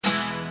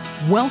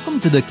Welcome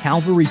to the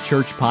Calvary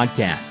Church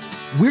podcast.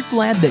 We're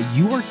glad that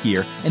you are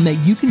here and that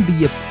you can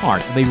be a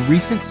part of a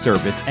recent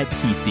service at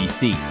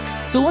TCC.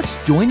 So let's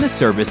join the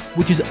service,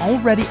 which is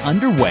already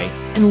underway,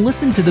 and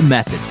listen to the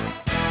message.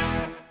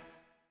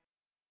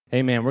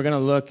 Amen. We're going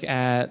to look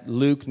at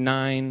Luke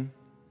 9,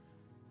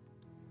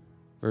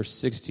 verse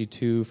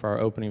 62 for our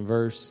opening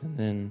verse, and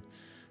then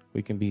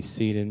we can be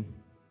seated.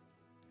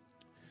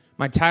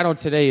 My title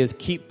today is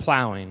Keep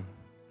Plowing.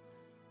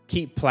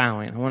 Keep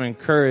plowing. I want to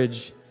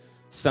encourage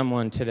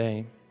someone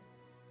today.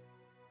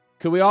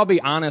 Could we all be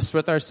honest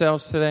with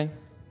ourselves today?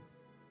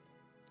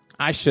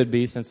 I should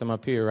be, since I'm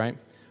up here, right?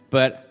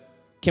 But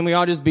can we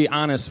all just be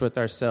honest with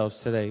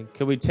ourselves today?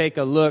 Could we take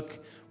a look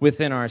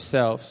within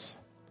ourselves?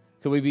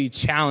 Could we be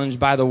challenged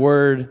by the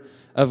word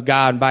of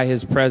God, by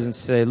his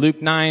presence today?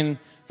 Luke 9,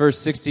 verse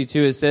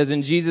 62, it says,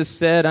 "And Jesus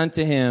said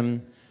unto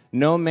him,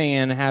 No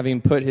man having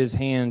put his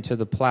hand to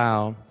the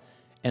plow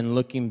and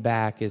looking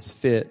back is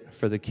fit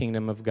for the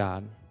kingdom of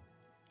God."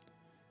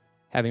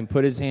 Having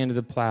put his hand to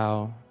the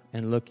plow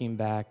and looking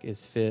back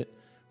is fit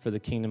for the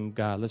kingdom of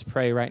God. Let's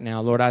pray right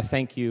now. Lord, I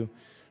thank you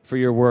for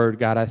your word,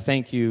 God. I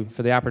thank you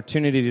for the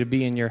opportunity to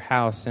be in your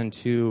house and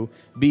to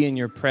be in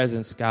your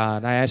presence,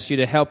 God. I ask you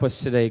to help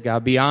us today,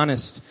 God. Be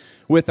honest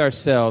with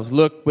ourselves.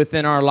 Look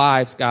within our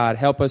lives, God.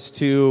 Help us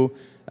to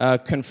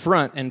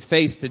confront and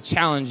face the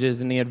challenges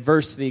and the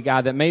adversity,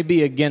 God, that may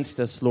be against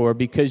us, Lord,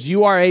 because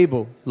you are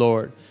able,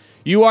 Lord.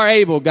 You are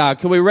able, God.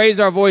 Can we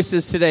raise our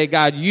voices today,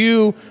 God?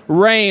 You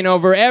reign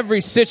over every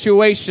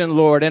situation,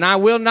 Lord, and I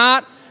will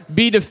not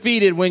be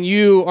defeated when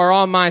you are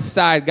on my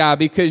side, God,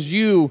 because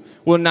you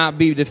will not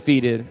be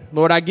defeated.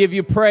 Lord, I give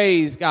you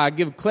praise, God.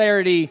 Give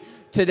clarity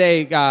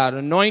today, God.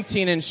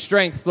 Anointing and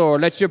strength,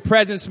 Lord. Let your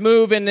presence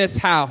move in this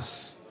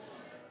house.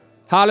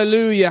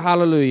 Hallelujah,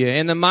 hallelujah.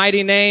 In the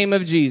mighty name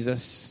of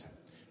Jesus.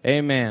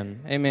 Amen.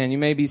 Amen. You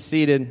may be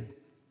seated.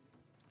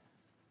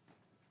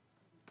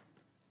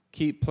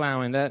 Keep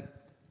plowing.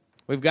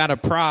 We've got a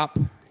prop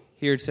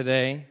here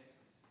today.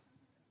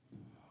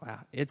 Wow,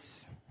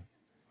 it's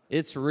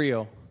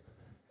real,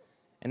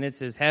 and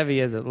it's as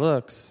heavy as it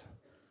looks.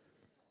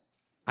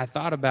 I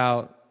thought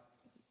about,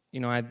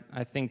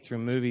 I think through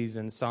movies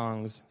and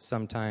songs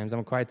sometimes.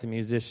 I'm quite the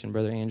musician,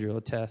 Brother Andrew will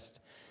attest.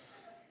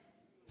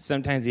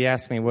 Sometimes he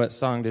asks me what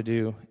song to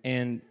do,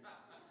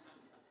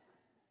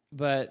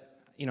 but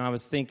I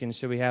was thinking,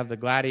 should we have the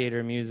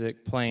Gladiator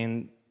music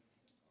playing?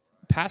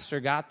 Pastor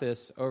got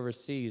this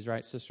overseas,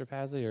 right, Sister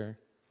Pazley? Or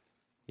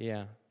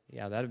yeah,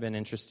 that'd have been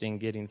interesting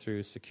getting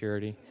through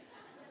security.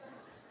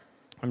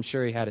 I'm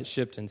sure he had it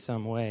shipped in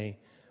some way.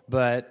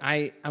 But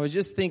I was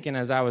just thinking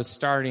as I was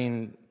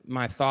starting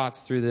my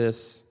thoughts through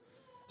this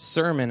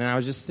sermon, and I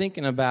was just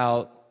thinking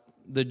about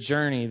the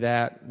journey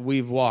that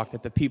we've walked,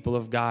 that the people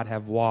of God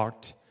have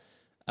walked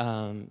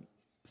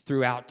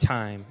throughout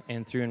time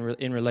and through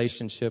in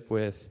relationship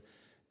with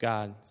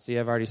God. See,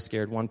 I've already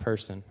scared one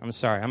person. I'm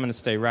sorry. I'm going to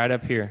stay right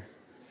up here.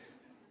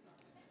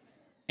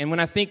 And when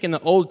I think in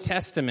the Old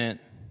Testament,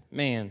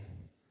 man,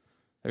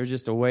 there was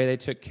just a way they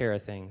took care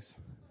of things.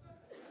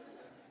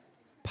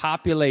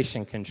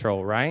 Population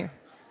control, right?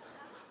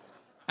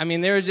 I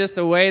mean, there was just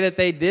a way that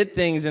they did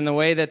things and the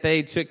way that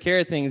they took care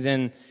of things.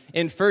 And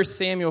in 1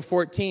 Samuel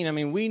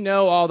 14, we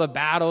know all the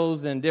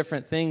battles and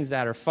different things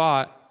that are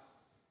fought.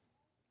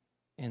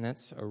 And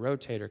that's a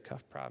rotator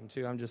cuff problem,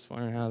 too. I'm just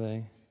wondering how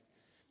they...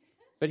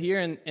 But here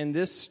in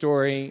this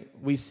story,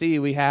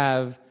 we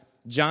have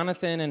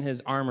Jonathan and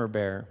his armor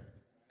bearer.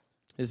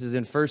 This is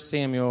in 1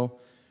 Samuel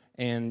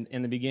and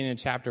in the beginning of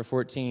chapter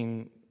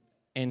 14.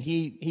 And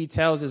he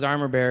tells his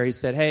armor bearer, he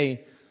said,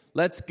 hey,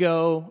 let's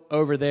go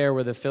over there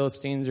where the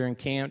Philistines are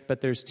encamped,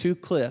 but there's two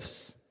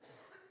cliffs,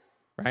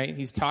 right?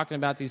 He's talking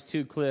about these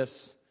two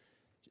cliffs.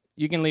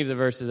 You can leave the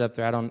verses up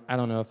there. I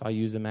don't know if I'll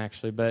use them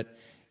actually, but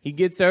he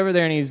gets over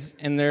there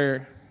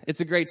it's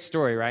a great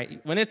story, right?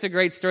 When it's a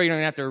great story, you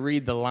don't have to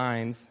read the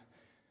lines.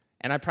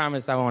 And I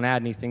promise I won't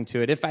add anything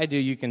to it. If I do,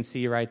 you can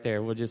see right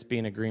there. We'll just be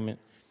in agreement.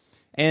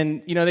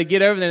 And, they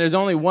get over there. There's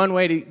only one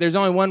way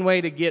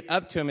to get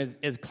up to him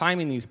is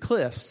climbing these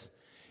cliffs.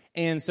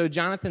 And so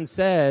Jonathan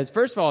says,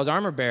 first of all, his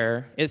armor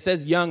bearer, it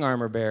says young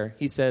armor bearer.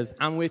 He says,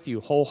 I'm with you,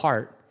 whole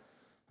heart.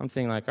 I'm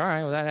thinking like, all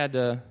right, well, that had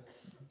to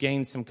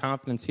gain some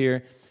confidence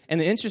here.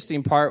 And the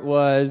interesting part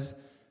was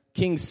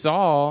King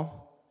Saul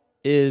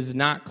is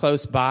not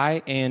close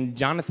by, and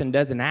Jonathan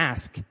doesn't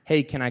ask,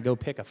 hey, can I go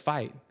pick a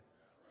fight?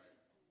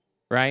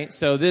 Right?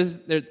 So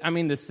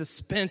the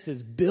suspense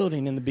is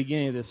building in the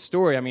beginning of this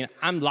story.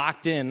 I'm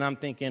locked in, and I'm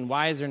thinking,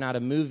 why is there not a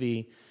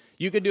movie?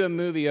 You could do a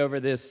movie over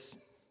these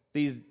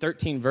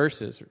 13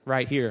 verses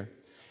right here.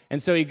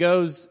 And so he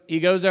goes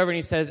over and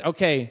he says,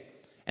 okay,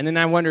 and then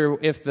I wonder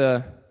if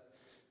hey,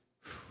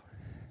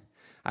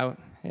 that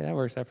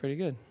works out pretty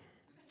good.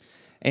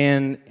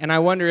 And I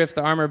wonder if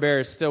the armor bearer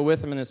is still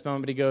with him in this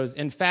moment, but he goes,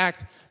 in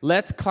fact,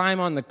 let's climb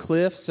on the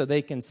cliff so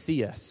they can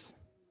see us.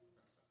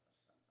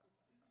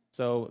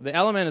 So the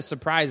element of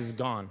surprise is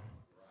gone.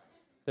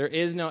 There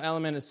is no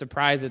element of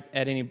surprise at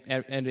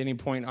any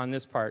point on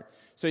this part.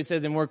 So he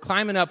says, then we're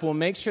climbing up. We'll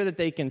make sure that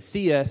they can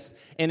see us.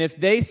 And if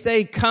they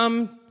say,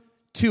 come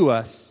to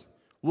us,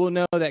 we'll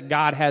know that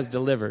God has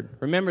delivered.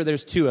 Remember,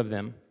 there's two of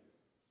them.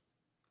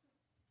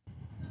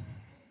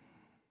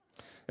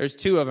 There's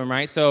two of them,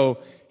 right? So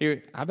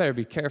here, I better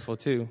be careful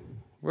too.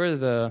 Where's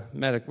the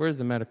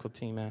medical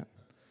team at?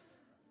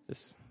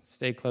 Just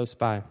stay close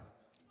by.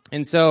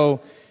 And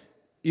so,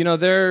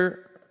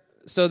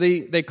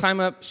 they climb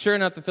up. Sure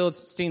enough, the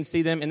Philistines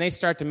see them, and they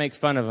start to make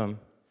fun of them.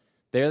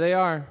 There they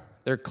are.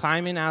 They're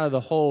climbing out of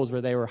the holes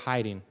where they were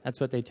hiding. That's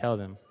what they tell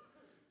them.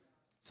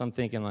 So I'm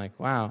thinking like,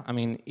 wow. I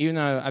mean, even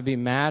though I'd be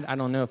mad, I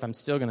don't know if I'm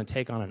still going to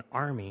take on an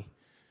army,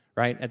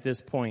 right, at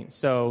this point.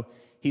 So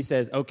he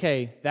says,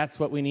 okay, that's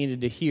what we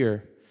needed to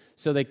hear.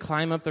 So they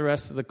climb up the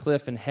rest of the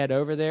cliff and head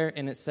over there,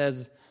 and it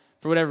says,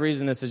 for whatever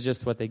reason, this is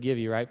just what they give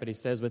you, right? But he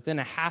says, within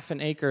a half an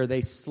acre,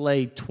 they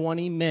slay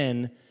 20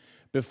 men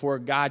before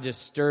God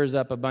just stirs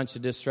up a bunch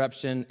of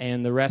disruption,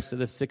 and the rest of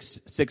the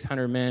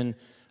 600 men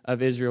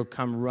of Israel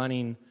come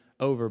running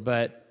over.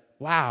 But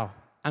wow,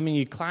 I mean,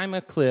 you climb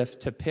a cliff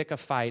to pick a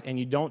fight, and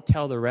you don't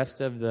tell the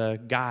rest of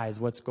the guys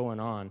what's going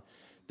on.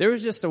 There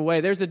was just a way.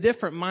 There's a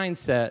different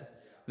mindset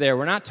there.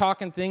 We're not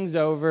talking things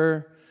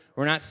over.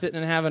 We're not sitting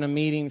and having a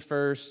meeting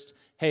first.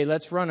 Hey,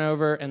 let's run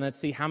over and let's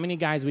see how many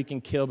guys we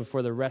can kill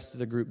before the rest of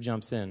the group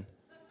jumps in.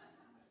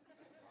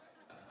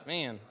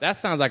 Man, that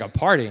sounds like a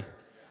party.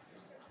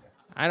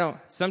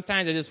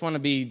 Sometimes I just want to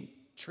be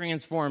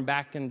transformed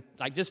back in,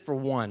 like, just for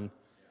one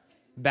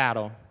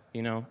battle,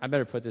 I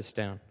better put this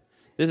down.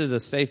 This is a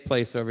safe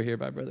place over here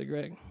by Brother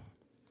Greg.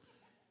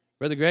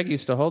 Brother Greg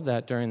used to hold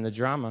that during the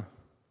drama,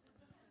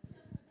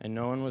 and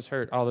no one was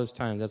hurt all those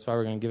times. That's why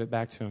we're going to give it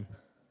back to him.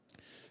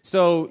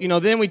 So,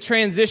 then we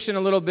transition a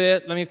little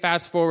bit. Let me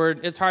fast forward.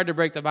 It's hard to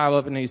break the Bible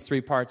up in these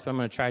three parts, but I'm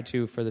going to try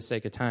to for the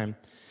sake of time.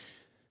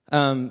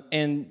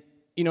 And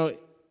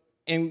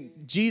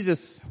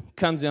Jesus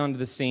comes onto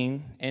the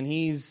scene, and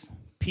he's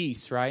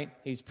peace, right?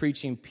 He's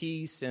preaching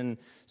peace, and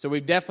so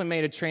we've definitely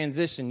made a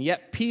transition.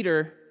 Yet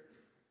Peter,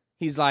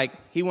 he's like,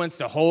 he wants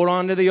to hold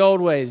on to the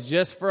old ways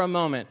just for a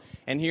moment.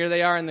 And here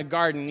they are in the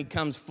garden. He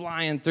comes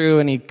flying through,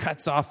 and he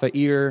cuts off an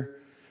ear,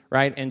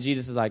 right? And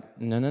Jesus is like,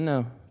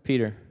 no,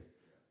 Peter.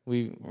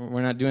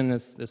 We're not doing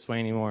this way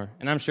anymore.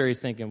 And I'm sure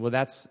he's thinking, well,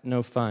 that's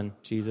no fun,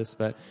 Jesus.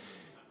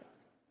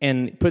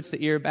 And puts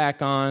the ear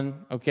back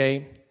on,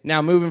 okay?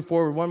 Now, moving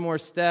forward one more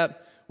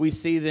step, we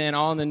see then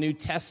all in the New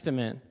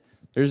Testament.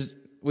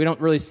 We don't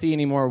really see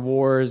any more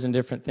wars and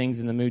different things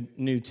in the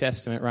New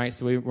Testament, right?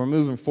 So we're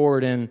moving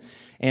forward,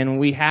 and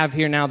we have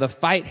here now the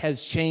fight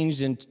has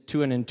changed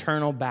into an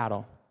internal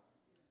battle,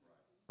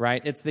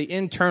 right? It's the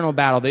internal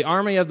battle. The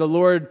army of the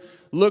Lord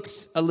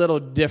looks a little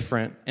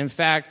different. In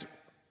fact,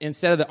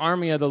 instead of the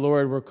army of the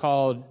Lord, we're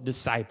called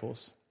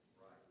disciples,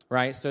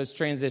 right? So it's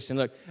transition.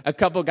 Look, a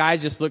couple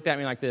guys just looked at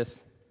me like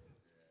this.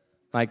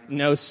 Like,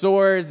 no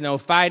swords, no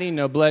fighting,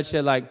 no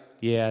bloodshed. Like,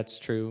 yeah, it's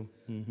true.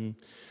 Mm-hmm.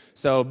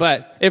 So,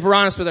 but if we're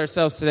honest with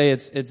ourselves today,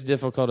 it's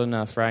difficult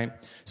enough, right?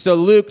 So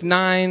Luke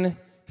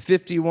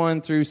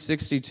 9:51 through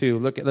 62.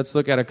 Let's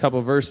look at a couple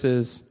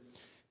verses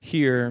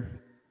here.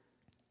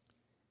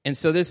 And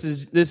so this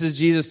is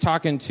Jesus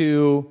talking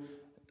to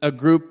a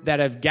group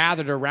that have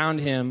gathered around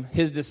him,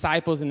 his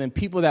disciples, and then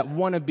people that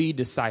want to be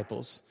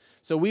disciples.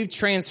 So we've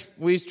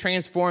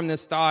transformed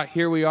this thought.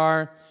 Here we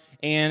are.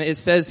 And it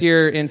says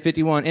here in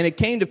 51, and it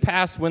came to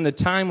pass when the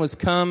time was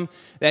come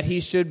that he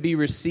should be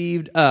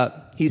received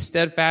up, he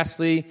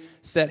steadfastly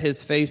set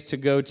his face to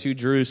go to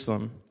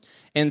Jerusalem,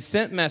 and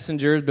sent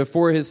messengers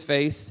before his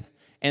face,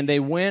 and they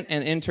went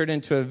and entered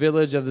into a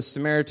village of the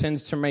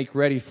Samaritans to make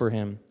ready for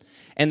him.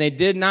 And they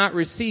did not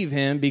receive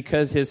him,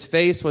 because his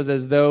face was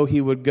as though he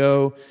would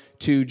go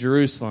to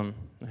Jerusalem.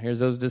 Here's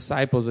those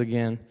disciples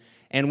again.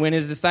 And when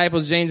his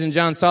disciples, James and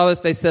John, saw this,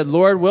 they said,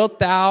 Lord, wilt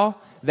thou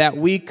that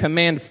we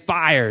command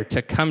fire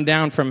to come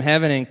down from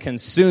heaven and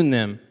consume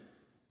them?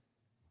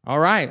 All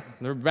right,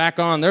 they're back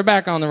on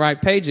the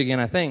right page again,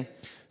 I think.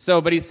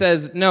 So, but he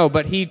says, no,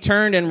 but he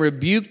turned and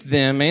rebuked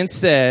them and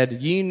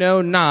said, ye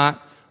know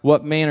not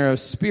what manner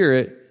of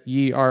spirit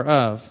ye are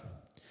of.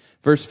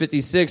 Verse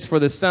 56, for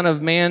the Son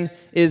of Man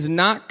is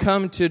not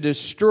come to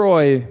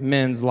destroy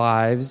men's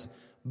lives,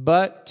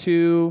 but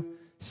to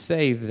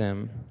save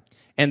them.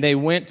 And they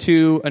went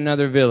to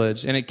another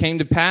village. And it came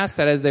to pass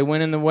that as they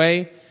went in the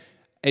way,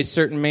 a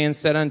certain man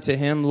said unto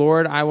him,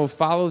 Lord, I will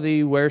follow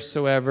thee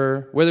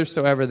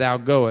whithersoever thou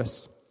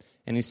goest.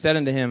 And he said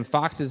unto him,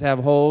 foxes have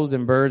holes,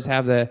 and birds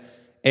of the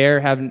air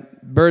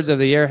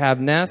have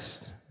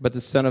nests, but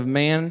the Son of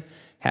Man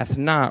hath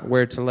not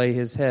where to lay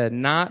his head.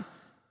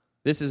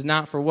 This is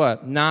not for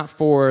what? Not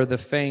for the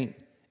faint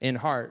in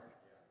heart.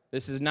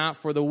 This is not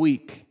for the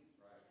weak.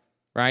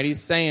 Right?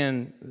 He's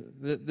saying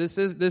this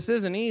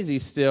isn't easy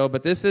still,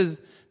 but this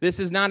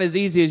is not as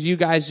easy as you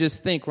guys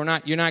just think. You're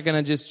not going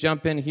to just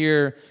jump in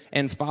here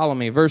and follow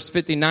me. Verse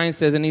 59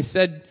 says, and he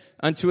said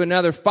unto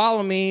another,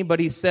 follow me, but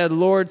he said,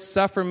 Lord,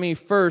 suffer me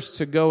first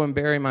to go and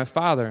bury my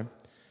father.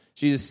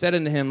 Jesus said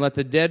unto him, let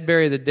the dead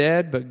bury the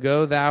dead, but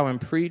go thou and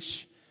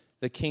preach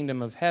the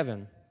kingdom of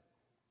heaven.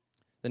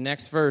 The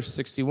next verse,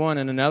 61,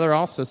 and another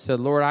also said,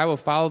 Lord, I will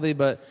follow thee,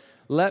 but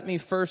let me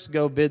first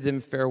go bid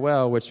them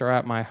farewell, which are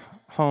at my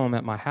home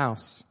at my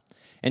house.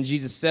 And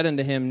Jesus said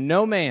unto him,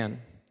 No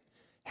man,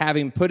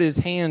 having put his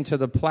hand to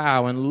the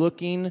plow and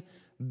looking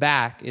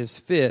back, is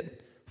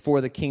fit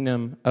for the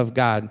kingdom of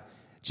God.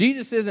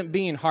 Jesus isn't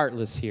being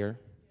heartless here.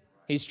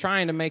 He's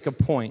trying to make a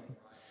point.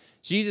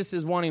 Jesus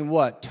is wanting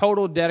what?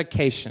 Total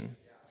dedication.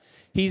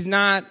 He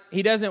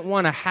doesn't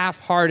want a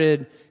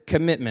half-hearted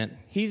commitment.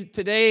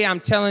 Today I'm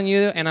telling you,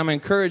 and I'm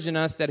encouraging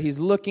us, that he's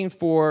looking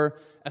for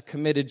a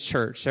committed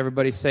church.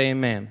 Everybody say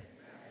amen.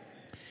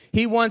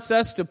 He wants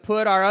us to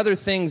put our other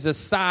things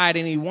aside,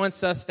 and he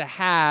wants us to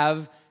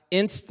have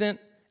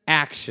instant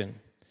action.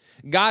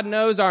 God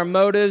knows our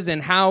motives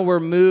and how we're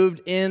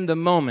moved in the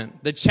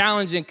moment. The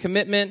challenge and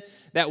commitment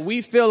that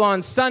we feel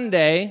on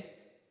Sunday,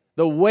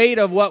 the weight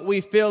of what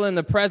we feel in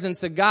the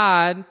presence of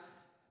God,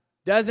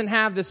 doesn't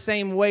have the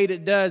same weight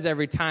it does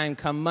every time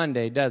come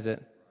Monday, does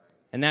it?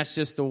 And that's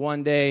just the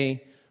one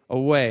day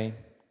away.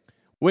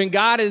 When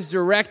God is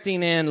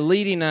directing and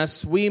leading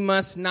us, we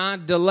must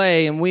not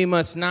delay and we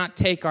must not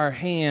take our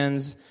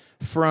hands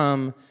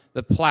from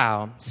the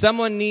plow.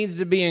 Someone needs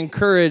to be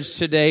encouraged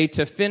today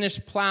to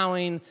finish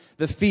plowing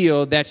the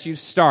field that you've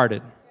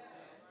started.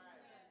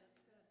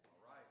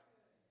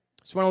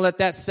 Just want to let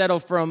that settle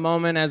for a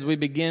moment as we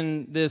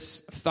begin this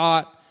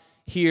thought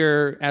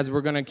here, as we're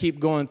going to keep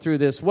going through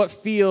this. What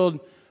field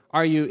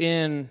are you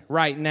in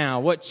right now?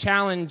 What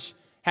challenge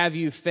have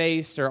you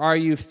faced or are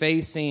you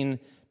facing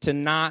to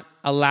not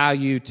allow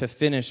you to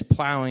finish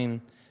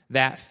plowing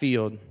that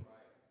field?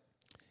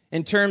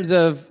 In terms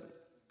of,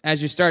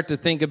 as you start to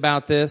think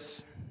about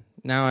this,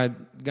 now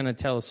I'm going to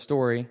tell a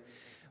story,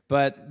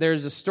 but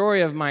there's a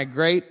story of my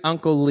great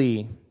Uncle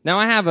Lee. Now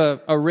I have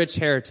a rich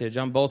heritage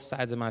on both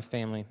sides of my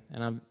family,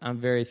 and I'm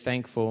very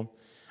thankful.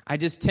 I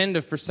just tend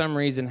to, for some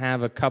reason,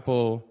 have a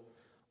couple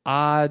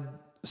odd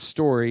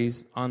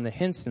stories on the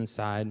Henson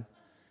side.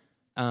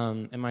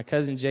 And my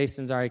cousin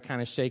Jason's already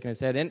kind of shaking his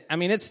head. And I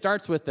mean, it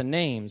starts with the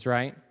names,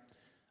 right?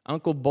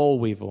 Uncle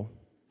Bollweevil.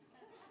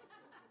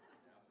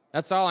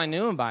 That's all I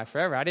knew him by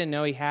forever. I didn't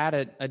know he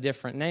had a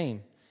different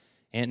name.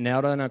 Aunt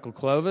Nelda and Uncle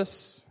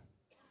Clovis,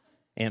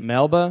 Aunt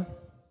Melba,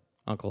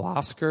 Uncle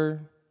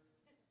Oscar.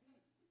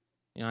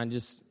 You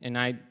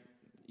know,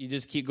 you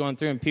just keep going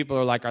through, and people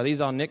are like, "Are these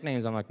all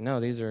nicknames?" I'm like, "No,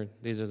 these are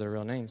their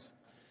real names."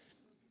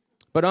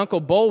 But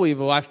Uncle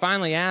Bollweevil, I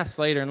finally asked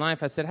later in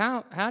life, I said,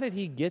 how did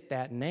he get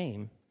that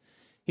name?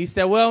 He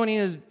said, well, when he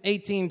was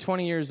 18,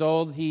 20 years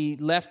old, he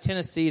left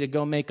Tennessee to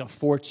go make a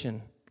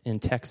fortune in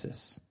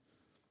Texas.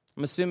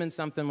 I'm assuming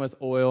something with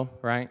oil,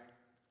 right?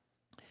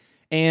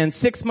 And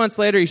 6 months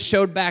later, he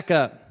showed back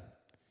up.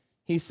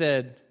 He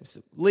said,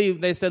 Lee,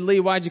 they said,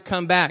 Lee, why'd you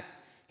come back?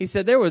 He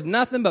said, there was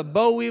nothing but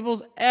boll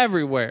weevils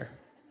everywhere.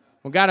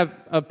 We got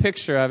a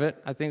picture of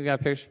it. I think we got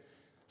a picture.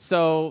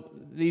 So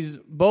these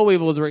boll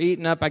weevils were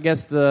eating up, I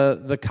guess,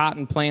 the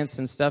cotton plants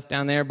and stuff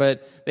down there,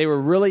 but they were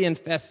really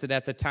infested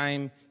at the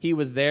time he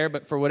was there.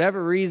 But for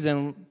whatever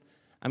reason,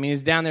 I mean,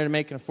 he's down there to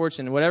make a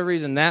fortune. Whatever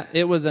reason, that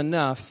it was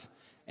enough.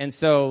 And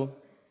so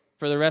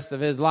for the rest of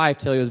his life,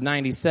 till he was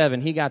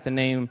 97, he got the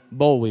name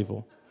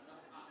Bollweevil.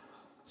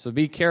 So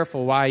be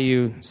careful why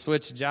you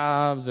switch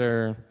jobs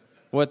or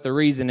what the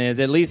reason is.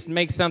 At least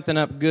make something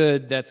up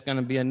good that's going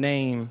to be a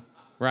name,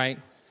 right?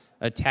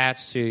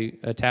 Attached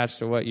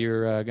to what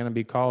you're going to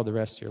be called the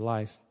rest of your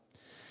life.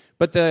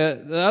 But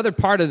the other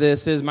part of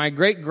this is my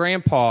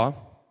great-grandpa,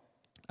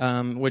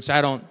 which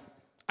I don't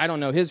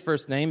know his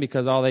first name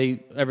because all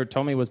they ever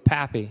told me was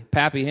Pappy.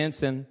 Pappy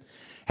Henson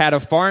had a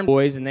farm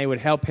boys, and they would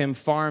help him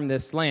farm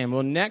this land.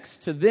 Well, next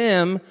to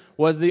them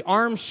was the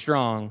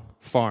Armstrong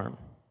farm.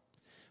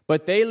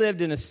 But they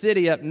lived in a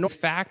city up north,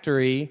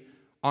 factory,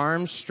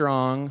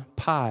 Armstrong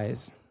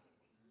pies.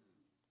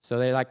 So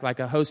they like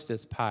a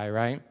Hostess pie,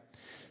 right?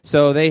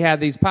 So they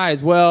had these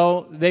pies.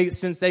 Well,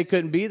 since they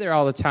couldn't be there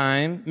all the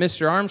time,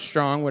 Mr.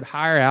 Armstrong would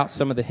hire out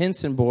some of the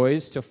Henson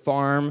boys to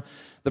farm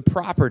the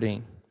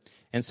property.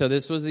 And so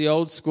this was the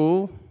old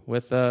school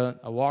with a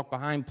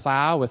walk-behind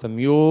plow with a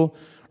mule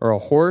or a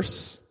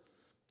horse.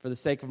 For the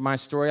sake of my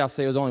story, I'll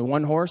say it was only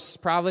one horse,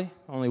 probably.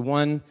 Only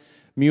one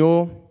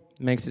mule.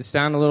 Makes it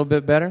sound a little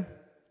bit better.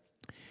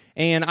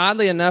 And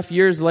oddly enough,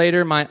 years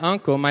later, my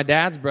uncle, my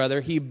dad's brother,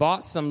 he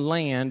bought some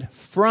land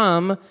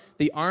from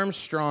the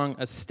Armstrong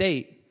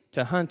estate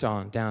to hunt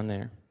on down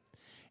there.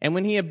 And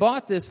when he had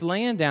bought this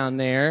land down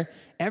there,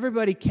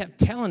 everybody kept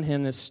telling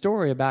him this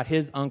story about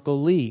his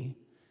Uncle Lee,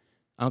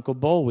 Uncle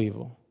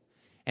Bollweevil.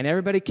 And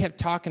everybody kept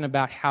talking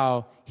about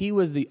how he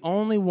was the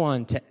only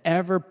one to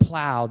ever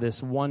plow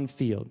this one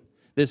field,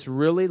 this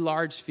really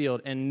large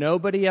field, and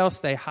nobody else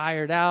they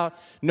hired out,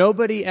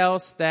 nobody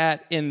else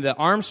that in the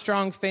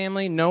Armstrong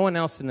family, no one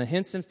else in the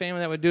Henson family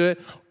that would do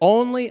it.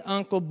 Only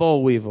Uncle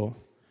Bollweevil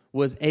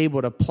was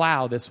able to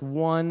plow this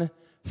one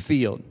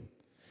field.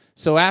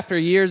 So after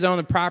years owning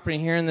the property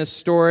and hearing this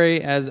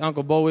story, as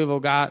Uncle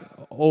Bollweevil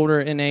got older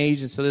in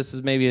age, and so this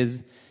is maybe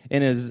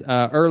in his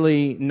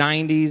early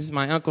 90s,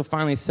 my uncle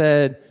finally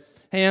said,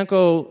 hey,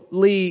 Uncle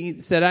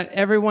Lee, said,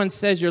 everyone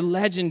says you're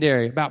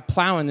legendary about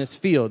plowing this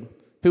field.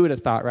 Who would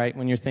have thought, right,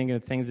 when you're thinking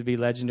of things to be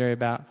legendary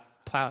about?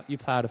 you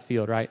plowed a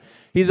field, right?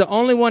 He's the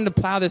only one to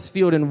plow this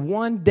field in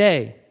one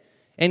day.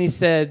 And he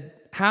said,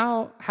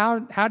 how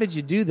did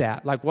you do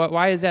that? Like,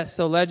 why is that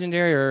so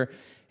legendary?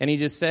 And he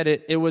just said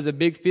it was a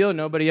big field.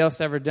 Nobody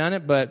else ever done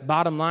it. But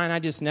bottom line, I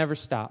just never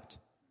stopped.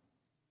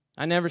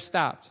 I never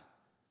stopped.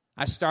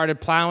 I started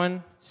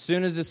plowing as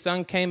soon as the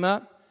sun came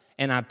up,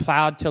 and I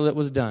plowed till it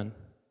was done.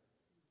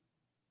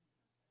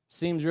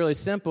 Seems really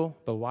simple,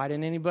 but why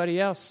didn't anybody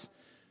else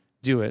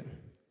do it?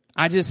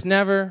 I just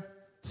never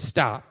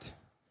stopped.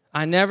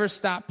 I never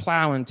stopped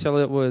plowing till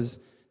it was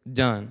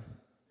done.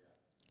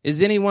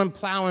 Is anyone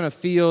plowing a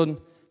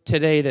field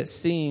today that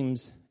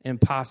seems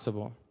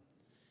impossible?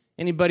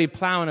 Anybody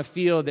plowing a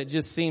field that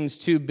just seems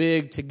too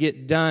big to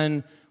get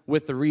done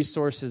with the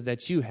resources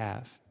that you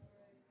have?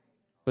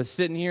 But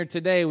sitting here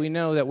today, we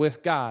know that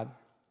with God,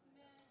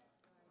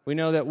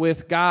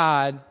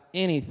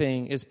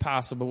 anything is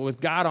possible.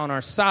 With God on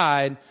our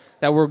side,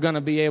 that we're going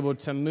to be able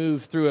to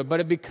move through it.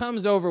 But it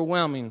becomes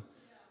overwhelming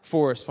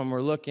for us when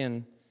we're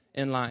looking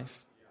in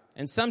life.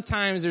 And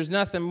sometimes there's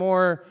nothing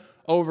more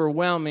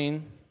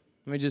overwhelming.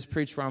 Let me just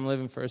preach where I'm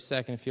living for a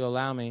second, if you'll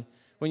allow me.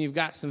 When you've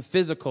got some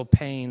physical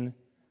pain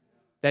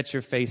that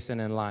you're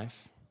facing in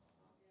life.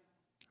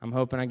 I'm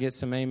hoping I get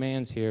some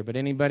amens here. But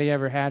anybody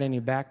ever had any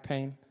back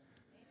pain?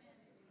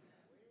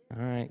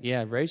 All right,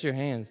 yeah, raise your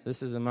hands.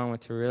 This is a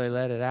moment to really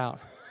let it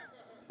out.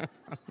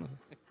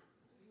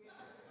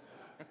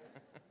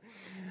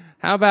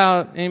 How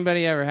about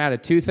anybody ever had a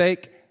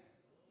toothache?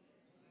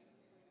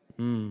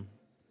 Anybody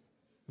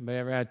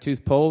ever had a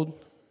tooth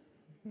pulled?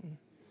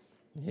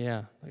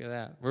 Yeah, look at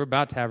that. We're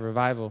about to have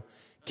revival.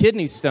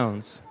 Kidney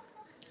stones.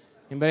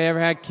 Anybody ever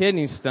had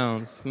kidney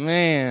stones?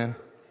 Man,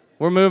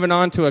 we're moving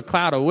on to a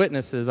cloud of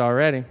witnesses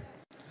already.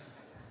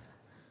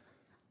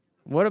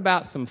 What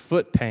about some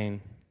foot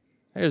pain?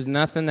 There's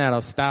nothing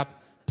that'll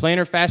stop.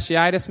 Plantar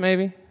fasciitis,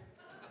 maybe?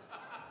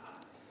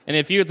 And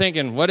if you're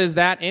thinking, what is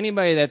that?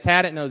 Anybody that's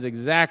had it knows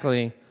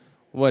exactly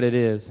what it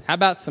is. How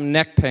about some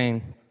neck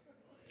pain?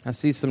 I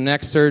see some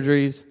neck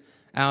surgeries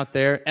out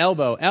there.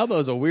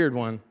 Elbow's a weird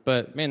one,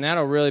 but man,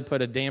 that'll really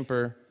put a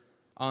damper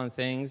on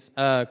things.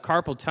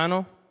 Carpal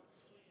tunnel.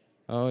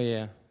 Oh,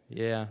 yeah.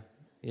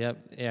 Yep.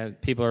 Yeah,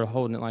 people are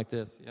holding it like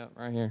this. Yep,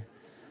 right here.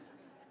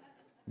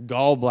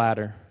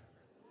 Gallbladder.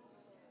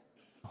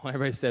 Oh,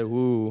 everybody said,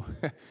 woo.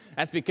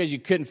 That's because you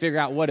couldn't figure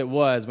out what it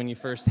was when you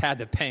first had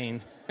the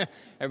pain.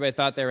 Everybody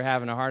thought they were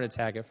having a heart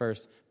attack at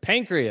first.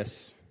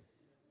 Pancreas.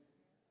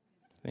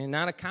 I mean,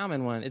 not a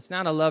common one. It's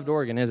not a loved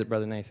organ, is it,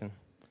 Brother Nathan?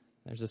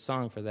 There's a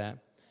song for that.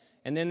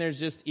 And then there's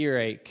just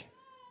earache.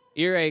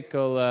 Earache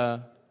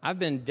will... I've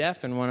been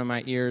deaf in one of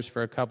my ears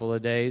for a couple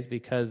of days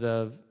because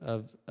of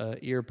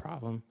ear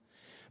problem.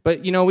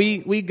 But, you know,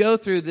 we go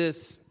through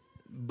this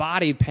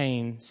body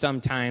pain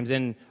sometimes,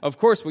 and of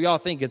course we all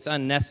think it's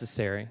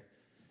unnecessary.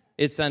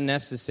 It's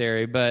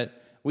unnecessary, but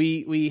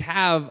we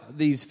have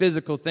these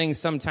physical things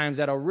sometimes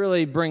that'll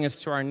really bring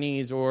us to our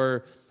knees.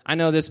 Or I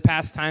know this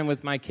past time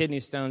with my kidney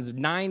stones,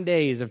 9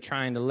 days of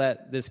trying to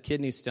let this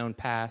kidney stone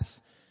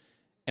pass.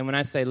 And when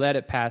I say let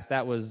it pass,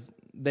 that was...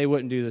 they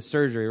wouldn't do the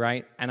surgery,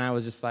 right? And I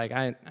was just like,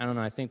 I don't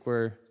know, I think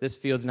this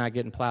field's not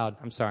getting plowed.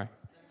 I'm sorry.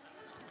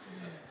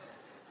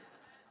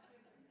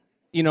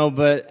 You know,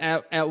 but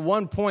at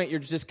one point,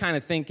 you're just kind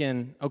of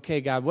thinking, okay,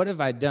 God, what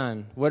have I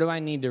done? What do I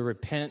need to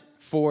repent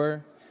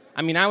for?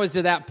 I mean, I was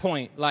to that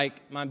point.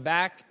 Like, my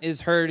back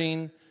is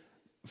hurting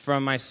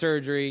from my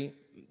surgery.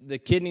 The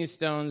kidney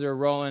stones are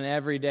rolling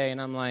every day.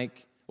 And I'm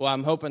like, well,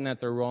 I'm hoping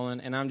that they're rolling.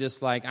 And I'm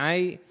just like,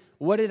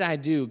 what did I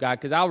do, God?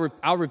 Because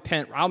I'll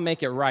repent. I'll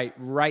make it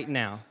right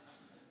now.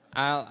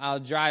 I'll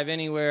drive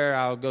anywhere.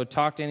 I'll go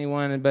talk to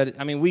anyone. But,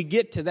 I mean, we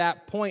get to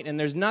that point, and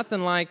there's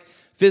nothing like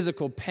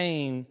physical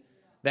pain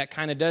that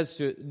kind of does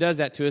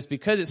that to us,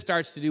 because it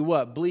starts to do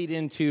what? Bleed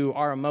into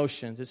our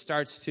emotions. It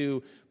starts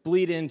to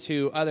bleed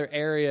into other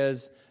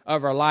areas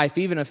of our life,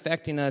 even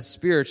affecting us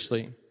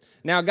spiritually.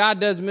 Now, God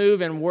does move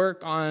and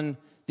work on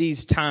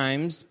these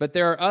times, but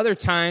there are other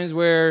times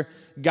where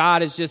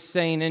God is just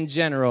saying in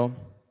general,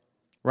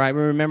 right?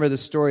 We remember the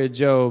story of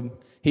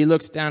Job. He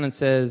looks down and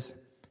says,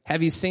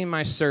 have you seen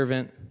my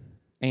servant,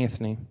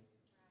 Anthony?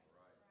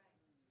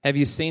 Have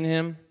you seen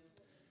him?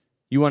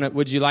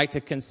 Would you like to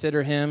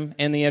consider him?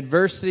 And the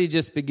adversity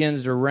just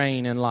begins to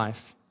reign in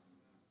life.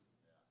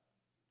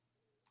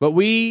 But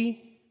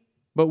we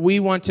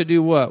want to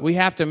do what? We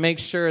have to make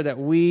sure that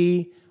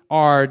we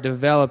are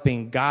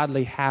developing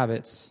godly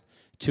habits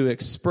to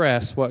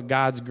express what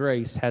God's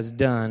grace has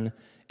done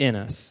in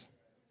us.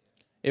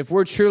 If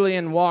we're truly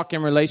in walk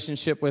in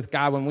relationship with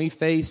God, when we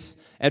face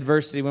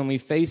adversity, when we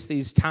face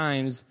these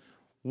times,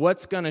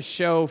 what's going to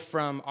show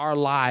from our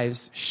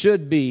lives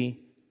should be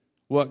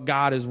what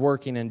God is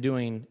working and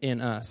doing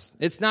in us.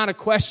 It's not a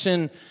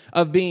question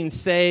of being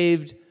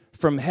saved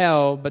from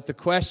hell, but the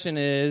question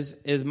is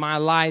my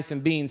life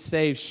and being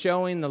saved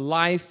showing the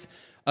life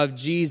of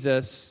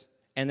Jesus,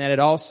 and that it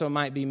also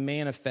might be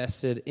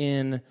manifested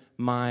in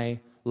my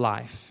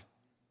life?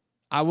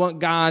 I want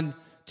God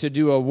to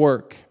do a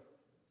work.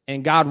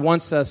 And God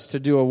wants us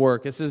to do a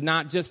work. This is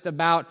not just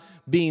about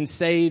being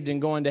saved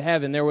and going to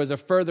heaven. There was a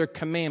further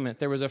commandment.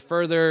 There was a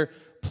further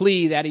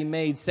plea that he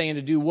made saying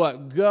to do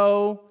what?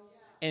 Go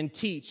and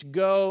teach.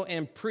 Go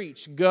and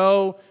preach.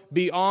 Go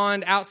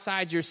beyond,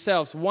 outside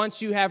yourselves.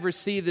 Once you have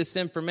received this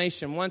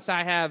information, once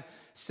I have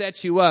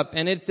set you up.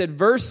 And it's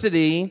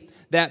adversity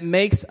that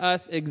makes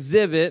us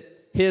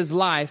exhibit his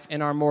life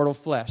in our mortal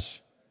flesh.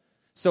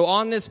 So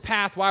on this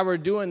path, while we're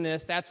doing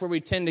this, that's where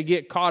we tend to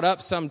get caught up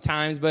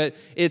sometimes, but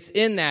it's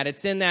in that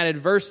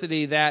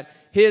adversity that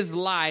his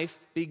life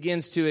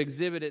begins to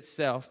exhibit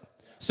itself.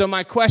 So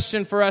my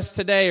question for us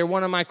today, or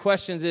one of my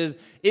questions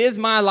is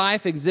my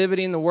life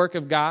exhibiting the work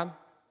of God?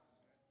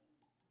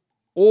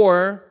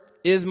 Or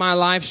is my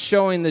life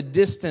showing the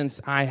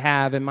distance I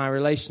have in my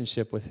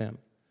relationship with him?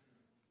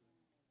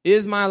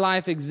 Is my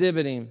life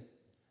exhibiting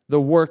the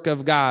work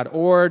of God,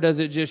 or does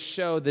it just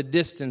show the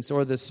distance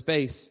or the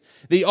space?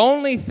 The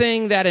only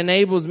thing that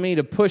enables me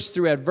to push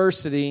through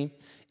adversity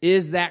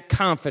is that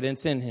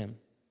confidence in him.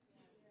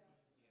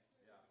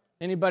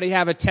 Anybody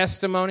have a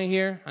testimony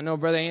here? I know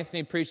Brother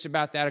Anthony preached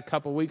about that a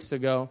couple weeks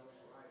ago.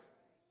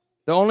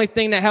 The only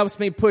thing that helps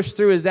me push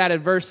through is that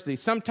adversity.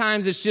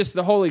 Sometimes it's just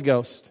the Holy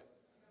Ghost.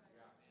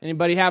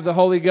 Anybody have the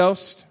Holy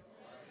Ghost?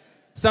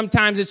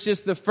 Sometimes it's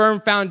just the firm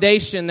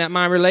foundation that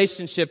my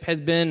relationship has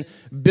been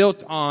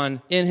built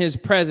on in his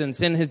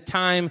presence, in his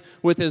time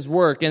with his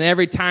work, and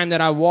every time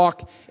that I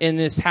walk in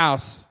this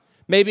house.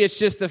 Maybe it's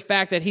just the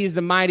fact that he's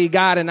the mighty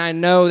God and I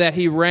know that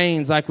he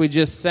reigns like we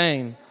just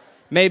sang.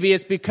 Maybe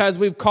it's because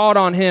we've called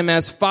on him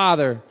as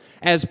Father,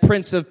 as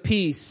Prince of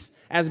Peace,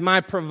 as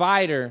my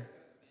provider.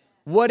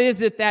 What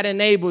is it that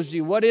enables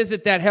you? What is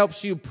it that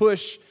helps you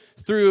push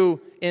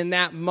through in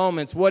that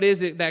moment? What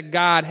is it that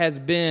God has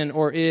been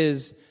or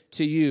is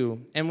to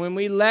you? And when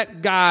we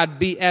let God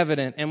be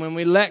evident and when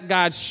we let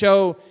God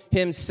show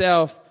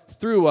himself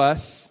through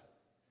us,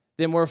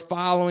 then we're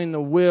following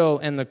the will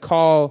and the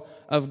call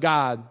of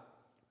God.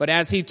 But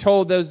as he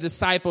told those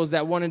disciples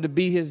that wanted to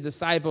be his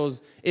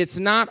disciples, it's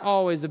not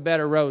always a bed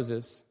of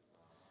roses.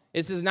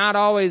 This is not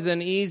always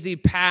an easy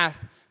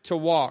path to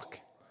walk.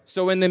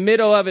 So in the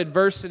middle of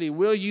adversity,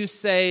 will you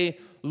say,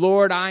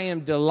 Lord, I am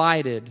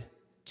delighted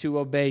to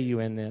obey you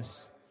in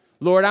this.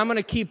 Lord, I'm going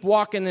to keep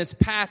walking this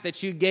path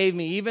that you gave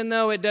me, even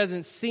though it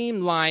doesn't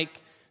seem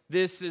like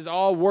this is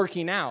all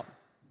working out.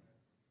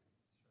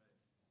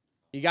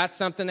 You got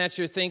something that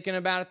you're thinking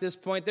about at this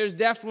point? There's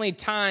definitely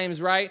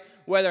times, right,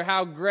 whether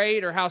how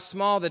great or how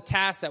small the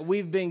task that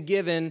we've been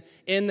given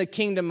in the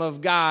kingdom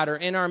of God or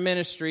in our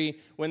ministry,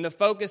 when the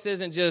focus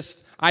isn't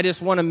just, I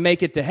just want to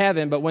make it to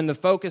heaven, but when the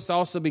focus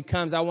also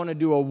becomes, I want to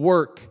do a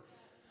work.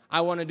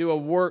 I want to do a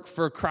work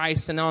for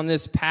Christ and on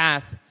this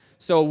path.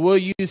 So will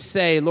you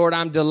say, Lord,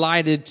 I'm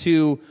delighted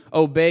to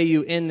obey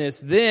you in this?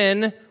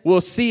 Then we'll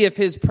see if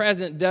his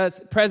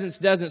presence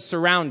doesn't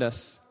surround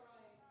us.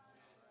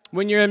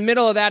 When you're in the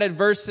middle of that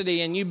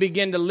adversity and you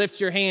begin to lift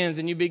your hands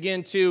and you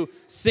begin to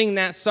sing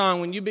that song,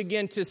 when you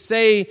begin to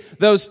say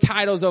those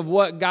titles of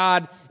what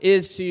God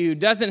is to you,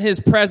 doesn't his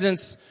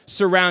presence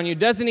surround you?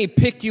 Doesn't he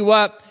pick you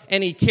up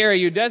and he carry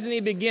you? Doesn't he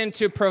begin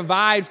to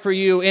provide for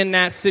you in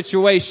that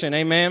situation?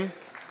 Amen.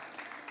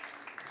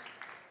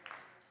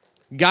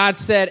 God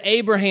said,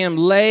 Abraham,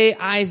 lay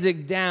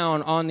Isaac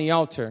down on the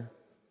altar.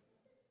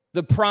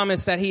 The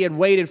promise that he had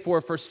waited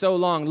for so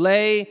long.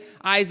 Lay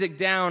Isaac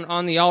down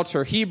on the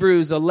altar.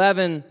 Hebrews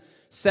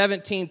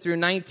 11:17 through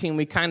 19,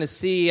 we kind of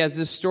see as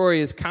this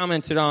story is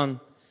commented on.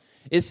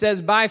 It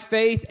says, by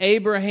faith,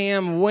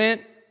 Abraham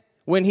went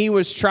when he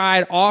was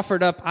tried,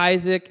 offered up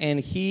Isaac, and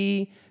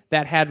he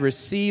that had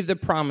received the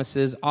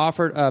promises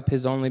offered up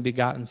his only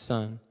begotten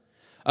son,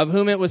 of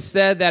whom it was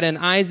said that in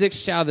Isaac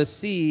shall the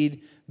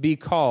seed be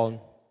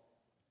called.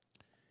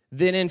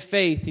 Then in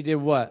faith he did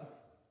what?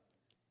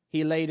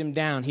 He laid him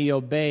down. He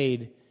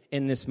obeyed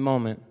in this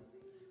moment.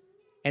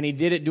 And he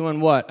did it doing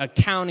what?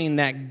 Accounting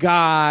that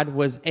God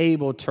was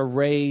able to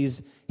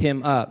raise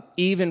him up,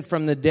 even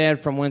from the dead,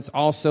 from whence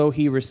also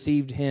he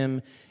received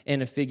him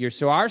in a figure.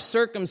 So our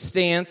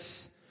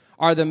circumstance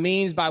are the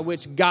means by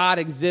which God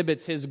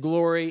exhibits his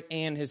glory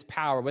and his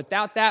power.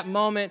 Without that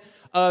moment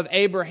of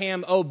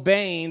Abraham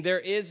obeying, there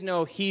is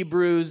no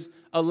Hebrews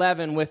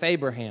 11 with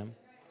Abraham.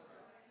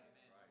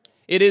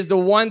 It is the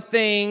one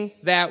thing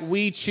that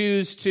we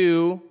choose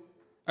to,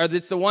 or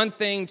it's the one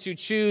thing to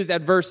choose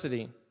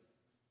adversity.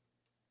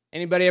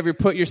 Anybody ever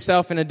put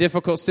yourself in a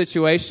difficult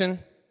situation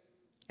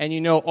and you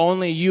know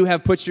only you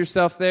have put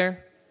yourself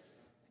there?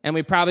 And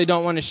we probably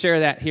don't want to share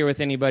that here with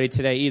anybody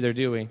today either,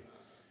 do we?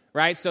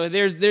 Right? So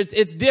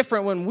it's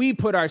different when we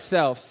put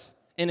ourselves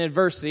in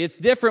adversity. It's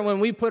different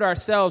when we put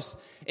ourselves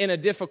in a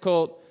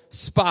difficult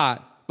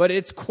spot. But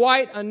it's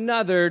quite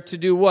another to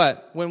do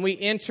what? When we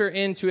enter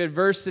into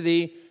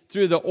adversity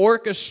through the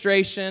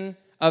orchestration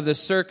of the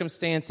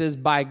circumstances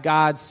by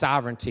God's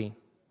sovereignty.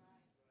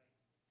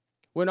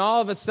 When all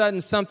of a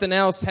sudden something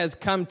else has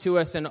come to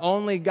us and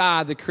only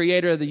God, the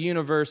creator of the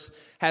universe,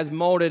 has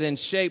molded and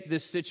shaped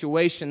this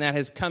situation that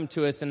has come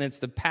to us, and it's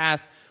the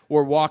path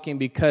we're walking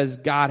because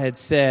God had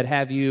said,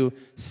 have you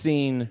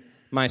seen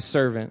my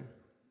servant?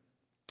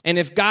 And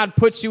if God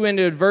puts you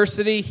into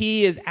adversity,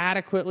 he is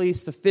adequately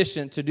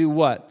sufficient to do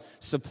what?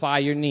 Supply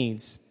your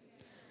needs.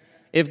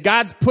 If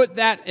God's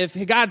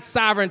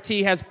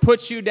sovereignty has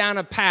put you down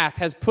a path,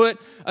 has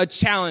put a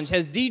challenge,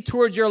 has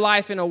detoured your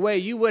life in a way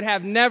you would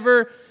have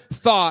never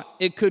thought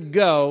it could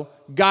go,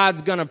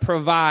 God's going to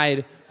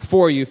provide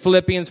for you.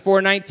 Philippians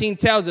 4:19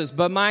 tells us,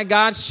 but my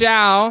God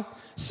shall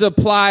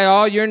supply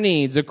all your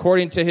needs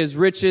according to his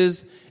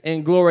riches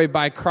in glory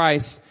by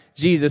Christ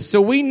Jesus.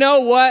 So we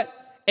know what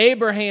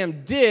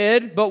Abraham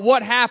did, but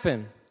what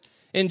happened?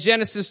 In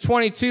Genesis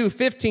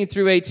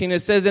 22:15-18, it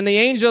says, and the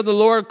angel of the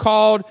Lord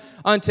called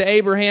unto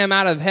Abraham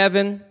out of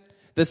heaven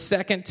the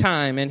second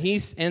time,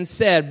 and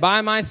said,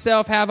 by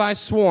myself have I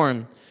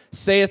sworn,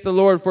 saith the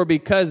Lord, for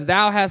because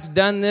thou hast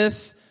done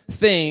this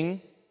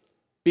thing,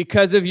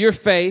 because of your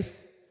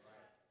faith,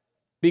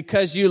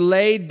 because you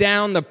laid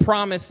down the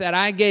promise that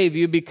I gave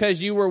you,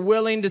 because you were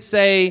willing to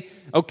say,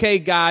 okay,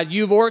 God,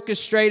 you've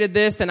orchestrated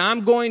this, and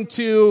I'm going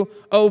to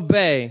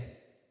obey.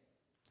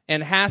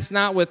 And hast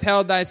not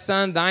withheld thy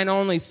son, thine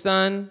only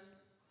son,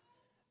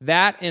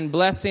 that in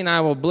blessing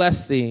I will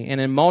bless thee, and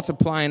in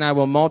multiplying I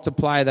will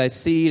multiply thy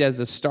seed as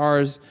the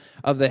stars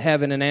of the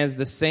heaven, and as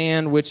the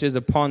sand which is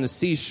upon the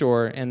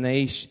seashore, and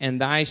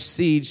thy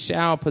seed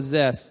shall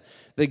possess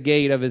the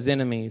gate of his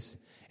enemies.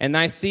 And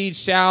thy seed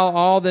shall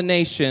all the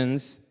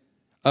nations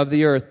of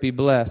the earth be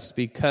blessed,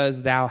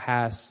 because thou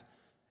hast,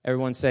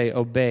 everyone say,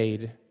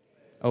 obeyed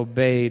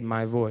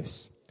my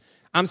voice.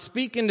 I'm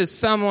speaking to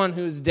someone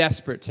who's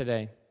desperate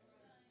today.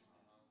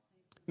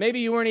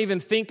 Maybe you weren't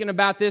even thinking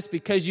about this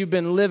because you've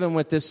been living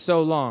with this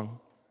so long.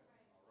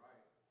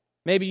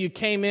 Maybe you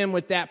came in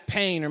with that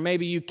pain, or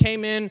maybe you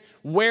came in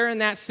wearing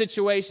that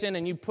situation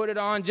and you put it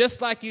on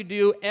just like you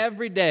do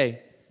every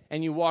day,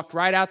 and you walked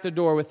right out the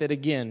door with it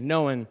again,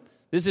 knowing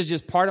this is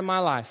just part of my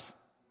life.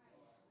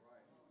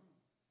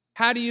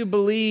 How do you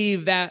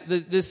believe that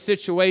this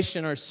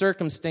situation or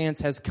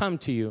circumstance has come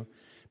to you?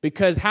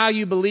 Because how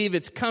you believe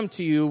it's come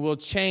to you will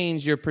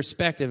change your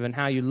perspective and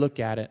how you look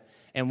at it,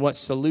 and what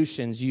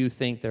solutions you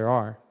think there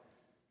are.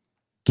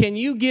 Can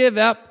you give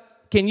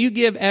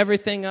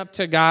everything up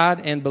to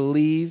God and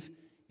believe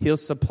he'll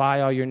supply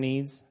all your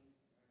needs?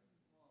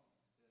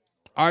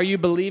 Are you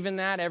believing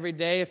that every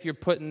day if you're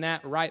putting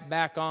that right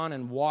back on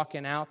and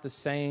walking out the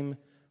same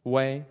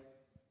way?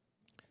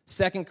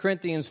 2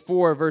 Corinthians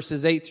 4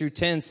 verses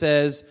 8-10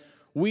 says,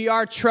 we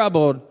are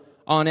troubled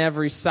on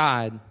every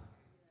side,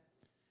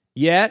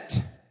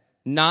 yet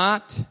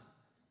not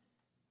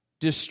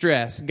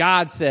distressed.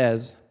 God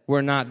says,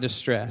 we're not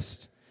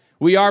distressed.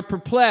 We are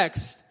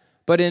perplexed,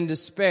 but in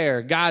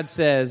despair. God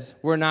says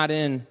we're not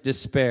in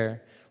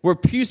despair. We're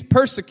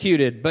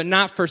persecuted, but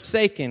not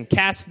forsaken.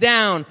 Cast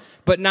down,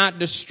 but not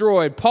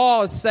destroyed.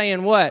 Paul is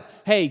saying what?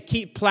 Hey,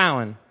 keep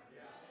plowing.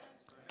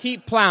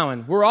 Keep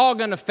plowing. We're all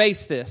going to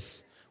face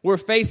this. We're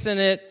facing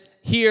it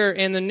here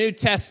in the New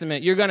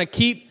Testament. You're going to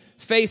keep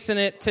facing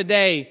it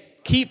today.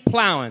 Keep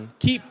plowing.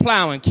 Keep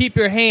plowing. Keep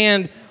your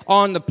hand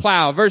on the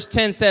plow. Verse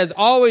 10 says,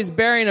 always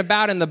bearing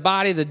about in the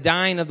body the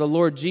dying of the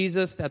Lord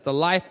Jesus, that the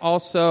life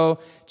also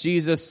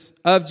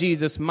of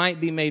Jesus might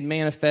be made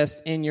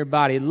manifest in your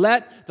body.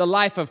 Let the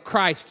life of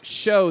Christ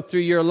show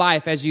through your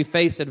life as you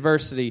face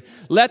adversity.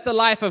 Let the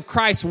life of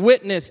Christ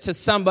witness to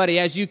somebody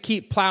as you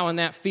keep plowing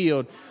that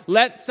field.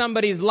 Let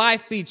somebody's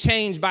life be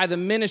changed by the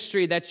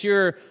ministry that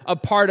you're a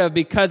part of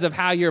because of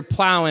how you're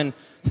plowing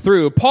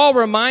through. Paul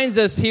reminds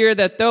us here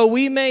that though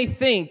we may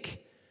think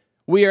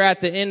we are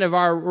at the end of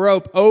our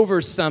rope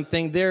over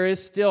something, there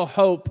is still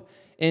hope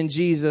in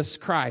Jesus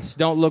Christ.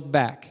 Don't look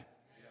back.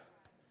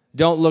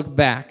 Don't look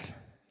back.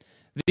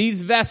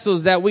 These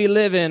vessels that we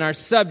live in are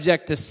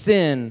subject to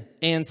sin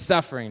and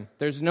suffering.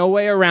 There's no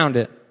way around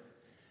it.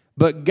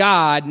 But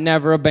God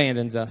never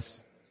abandons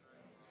us.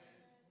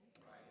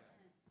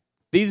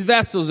 These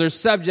vessels are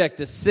subject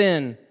to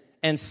sin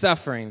and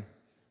suffering.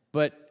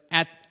 But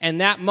in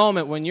that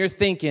moment when you're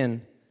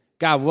thinking,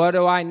 God, what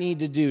do I need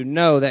to do?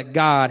 Know that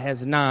God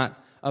has not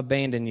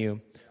abandoned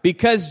you.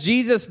 Because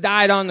Jesus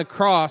died on the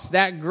cross,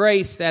 that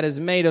grace that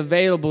is made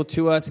available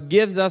to us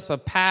gives us a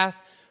path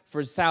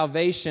for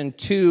salvation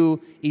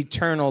to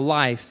eternal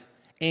life.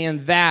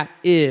 And that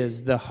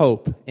is the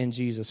hope in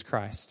Jesus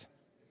Christ.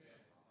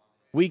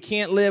 We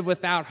can't live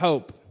without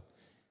hope.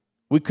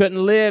 We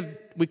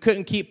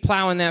couldn't keep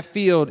plowing that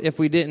field if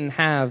we didn't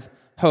have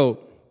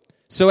hope.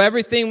 So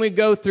everything we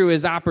go through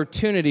is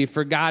opportunity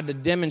for God to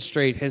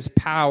demonstrate his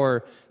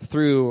power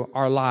through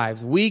our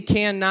lives. We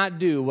cannot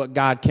do what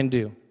God can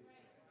do.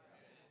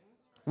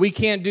 We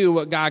can't do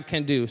what God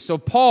can do. So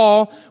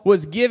Paul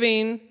was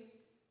giving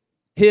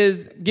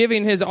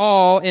his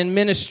all in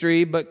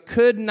ministry, but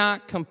could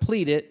not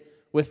complete it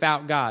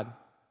without God.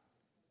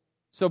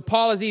 So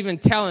Paul is even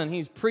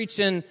he's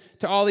preaching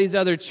to all these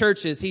other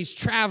churches. He's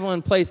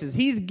traveling places.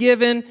 He's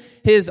given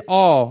his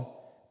all.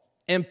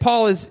 And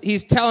Paul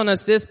he's telling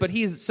us this, but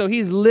he's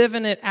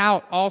living it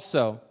out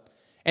also.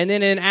 And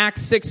then in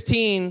Acts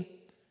 16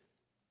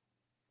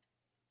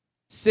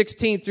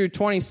 through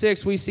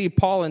 26, we see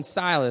Paul and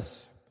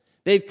Silas.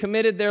 They've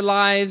committed their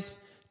lives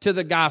to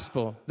the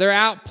gospel. They're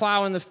out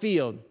plowing the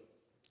field,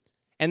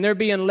 and they're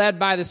being led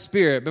by the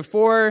Spirit.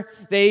 Before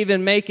they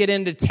even make it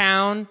into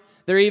town,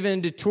 they're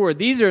even detoured.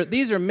 These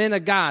are men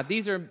of God.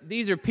 These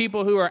are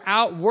people who are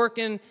out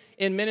working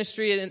in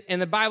ministry,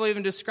 and the Bible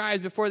even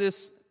describes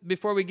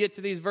before we get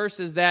to these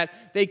verses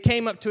that they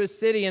came up to a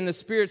city and the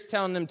Spirit's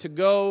telling them to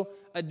go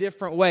a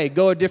different way,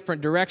 go a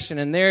different direction,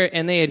 and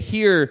they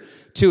adhere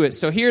to it.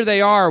 So here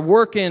they are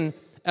working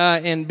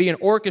and being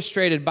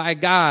orchestrated by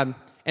God.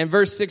 And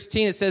verse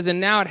 16, it says, "And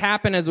now it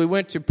happened as we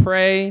went to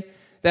pray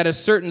that a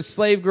certain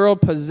slave girl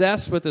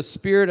possessed with a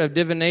spirit of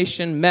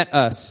divination met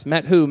us."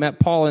 Met who? Met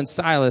Paul and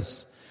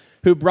Silas,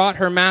 who brought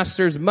her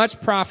masters much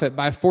profit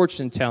by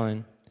fortune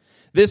telling.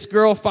 This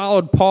girl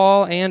followed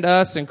Paul and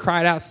us and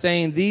cried out,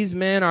 saying, "These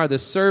men are the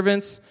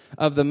servants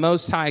of the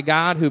Most High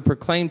God, who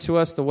proclaim to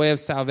us the way of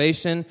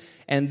salvation."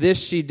 And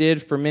this she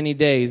did for many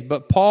days.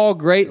 But Paul,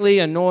 greatly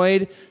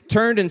annoyed,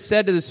 turned and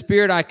said to the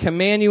Spirit, "I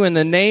command you in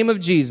the name of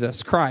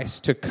Jesus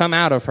Christ to come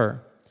out of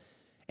her."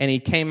 And he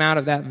came out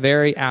at that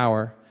very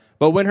hour.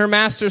 But when her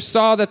masters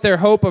saw that their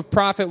hope of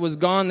profit was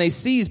gone, they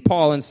seized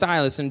Paul and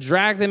Silas and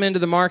dragged them into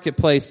the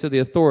marketplace to the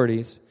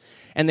authorities.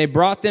 And they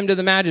brought them to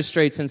the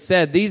magistrates and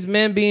said, "These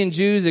men, being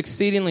Jews,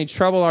 exceedingly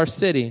trouble our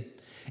city,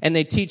 and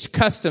they teach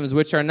customs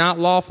which are not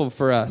lawful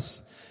for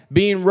us,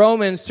 being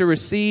Romans to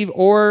receive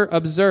or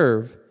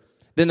observe."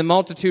 Then the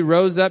multitude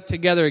rose up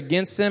together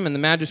against them, and the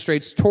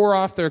magistrates tore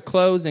off their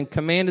clothes and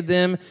commanded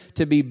them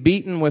to be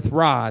beaten with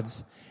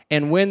rods.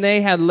 And when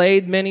they had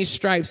laid many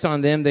stripes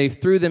on them, they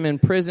threw them in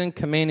prison,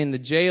 commanding the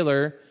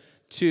jailer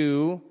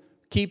to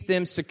keep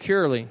them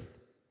securely.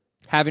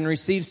 Having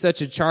received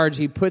such a charge,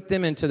 he put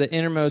them into the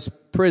innermost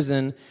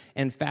prison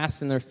and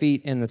fastened their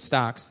feet in the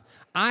stocks.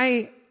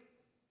 I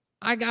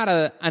got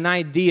an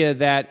idea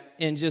that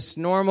in just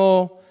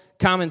normal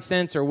common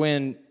sense, or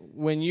when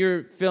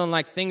you're feeling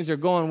like things are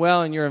going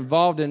well and you're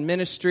involved in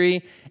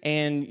ministry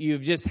and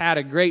you've just had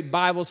a great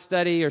Bible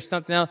study or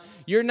something else,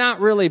 you're not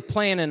really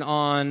planning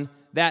on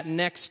that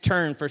next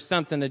turn for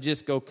something to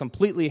just go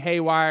completely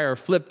haywire or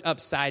flipped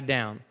upside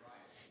down.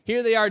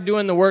 Here they are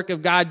doing the work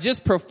of God,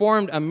 just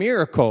performed a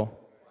miracle,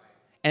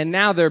 and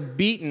now they're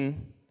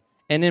beaten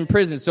and in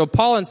prison. So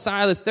Paul and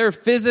Silas, they're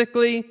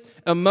physically,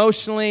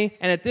 emotionally,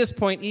 and at this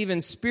point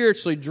even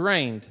spiritually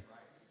drained,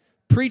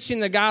 preaching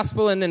the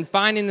gospel and then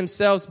finding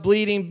themselves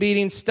bleeding,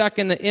 beating, stuck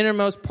in the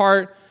innermost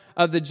part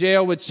of the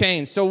jail with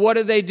chains. So what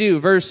do?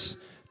 Verse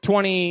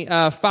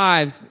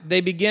 25,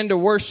 they begin to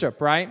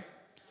worship, right?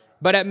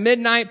 But at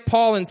midnight,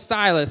 Paul and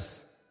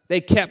Silas, they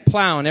kept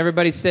plowing.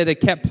 Everybody say they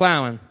kept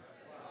plowing.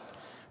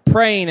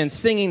 Praying and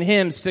singing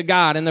hymns to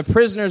God, and the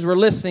prisoners were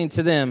listening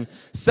to them.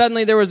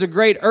 Suddenly there was a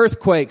great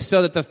earthquake,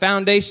 so that the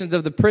foundations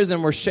of the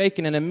prison were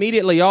shaken, and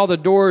immediately all the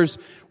doors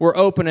were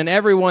open, and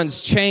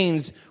everyone's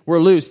chains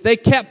were loose. They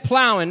kept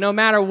plowing no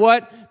matter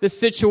what the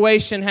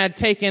situation had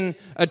taken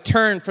a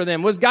turn for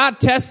them. Was God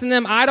testing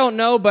them? I don't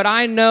know, but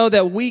I know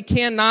that we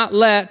cannot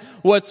let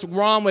what's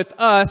wrong with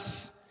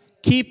us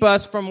keep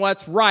us from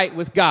what's right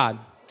with God.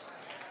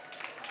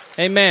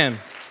 Amen.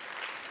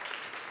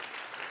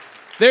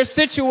 Their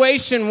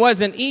situation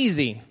wasn't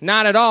easy,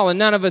 not at all, and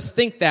none of us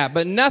think that.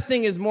 But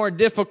nothing is more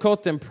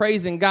difficult than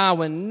praising God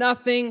when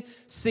nothing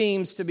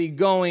seems to be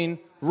going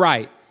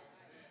right.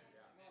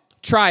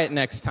 Try it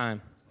next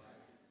time.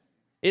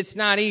 It's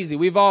not easy.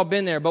 We've all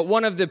been there. But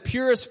one of the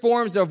purest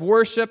forms of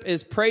worship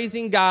is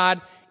praising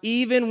God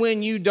even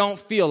when you don't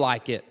feel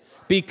like it,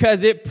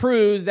 because it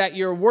proves that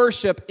your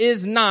worship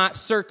is not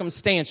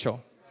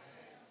circumstantial.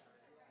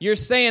 You're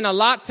saying a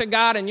lot to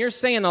God, and you're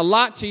saying a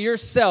lot to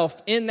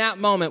yourself in that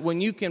moment when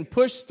you can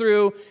push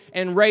through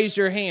and raise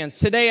your hands.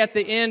 Today at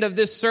the end of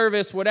this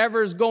service,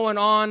 whatever's going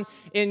on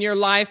in your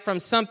life,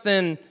 from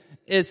something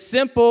as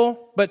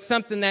simple but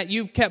something that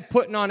you've kept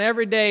putting on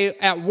every day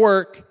at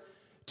work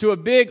to a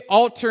big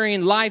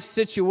altering life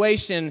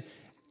situation,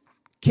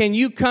 can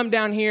you come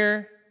down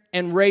here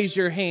and raise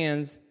your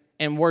hands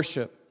and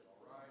worship?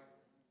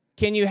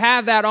 Can you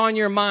have that on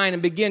your mind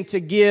and begin to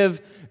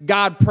give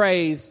God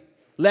praise,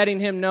 letting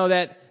him know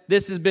that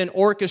this has been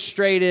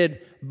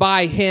orchestrated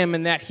by him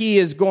and that he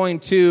is going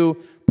to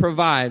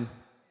provide?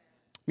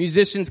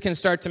 Musicians can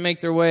start to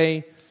make their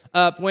way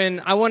up.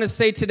 I want to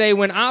say today,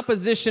 when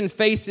opposition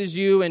faces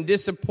you and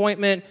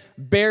disappointment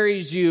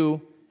buries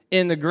you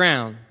in the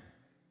ground,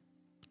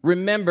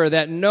 remember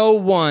that no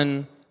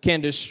one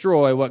can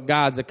destroy what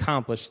God's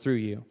accomplished through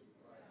you.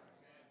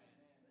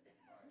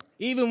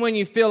 Even when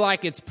you feel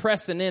like it's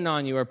pressing in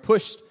on you or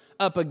pushed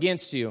up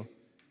against you,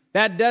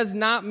 that does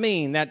not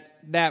mean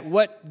that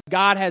what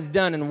God has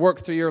done and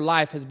worked through your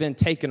life has been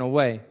taken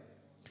away.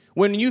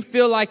 When you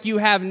feel like you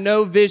have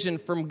no vision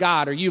from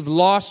God, or you've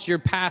lost your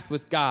path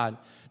with God,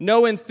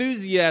 no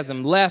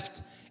enthusiasm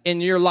left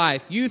in your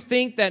life, you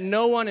think that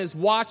no one is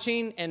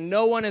watching and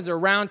no one is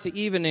around to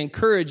even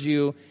encourage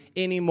you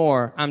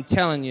anymore, I'm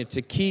telling you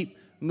to keep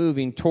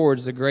moving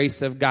towards the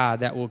grace of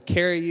God that will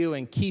carry you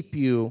and keep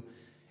you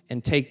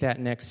and take that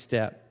next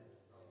step.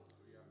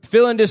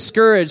 Feeling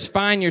discouraged,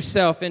 find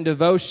yourself in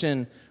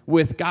devotion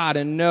with God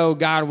and know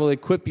God will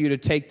equip you to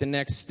take the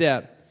next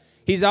step.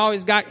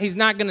 He's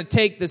not going to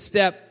take the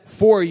step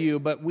for you,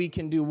 but we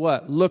can do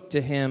what? Look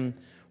to him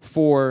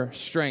for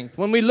strength.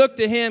 When we look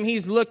to him,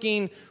 he's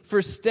looking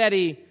for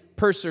steady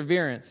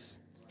perseverance.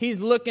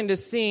 He's looking to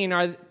see,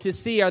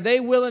 are they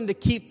willing to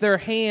keep their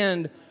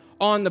hand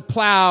on the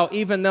plow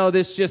even though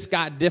this just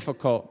got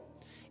difficult?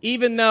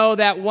 Even though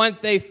that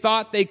what they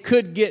thought they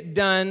could get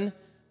done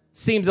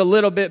seems a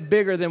little bit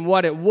bigger than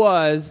what it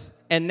was,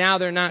 and now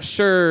they're not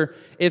sure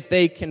if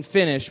they can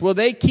finish. Will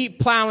they keep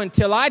plowing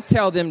till I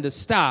tell them to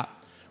stop?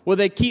 Will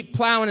they keep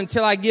plowing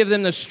until I give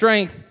them the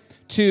strength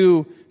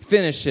to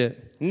finish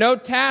it? No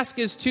task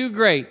is too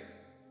great.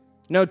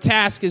 No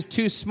task is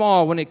too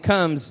small when it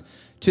comes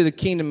to the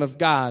kingdom of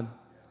God.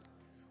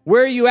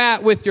 Where are you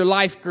at with your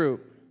life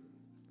group?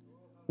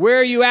 Where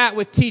are you at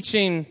with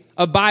teaching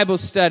a Bible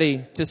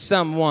study to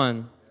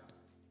someone?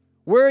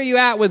 Where are you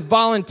at with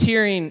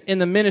volunteering in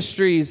the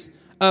ministries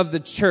of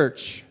the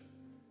church?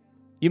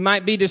 You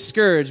might be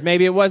discouraged.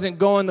 Maybe it wasn't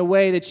going the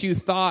way that you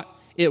thought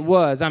it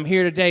was. I'm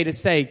here today to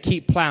say,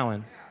 keep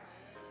plowing.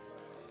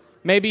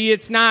 Maybe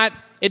it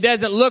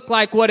doesn't look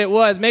like what it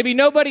was. Maybe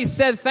nobody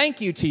said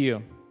thank you to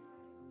you.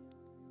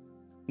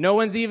 No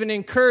one's even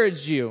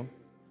encouraged you.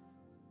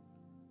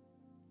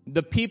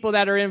 The people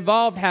that are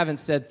involved haven't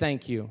said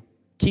thank you.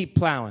 Keep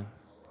plowing.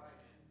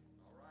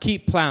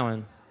 Keep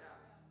plowing.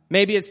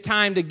 Maybe it's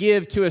time to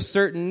give to a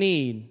certain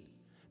need.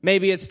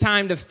 Maybe it's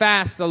time to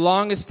fast the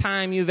longest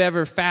time you've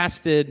ever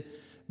fasted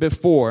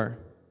before.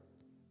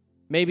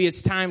 Maybe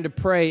it's time to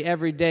pray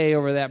every day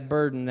over that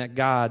burden that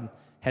God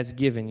has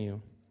given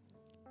you.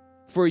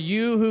 For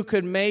you who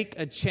could make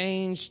a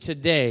change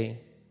today,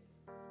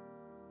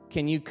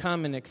 can you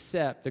come and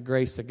accept the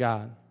grace of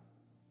God?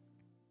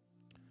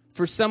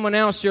 For someone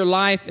else, your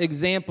life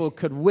example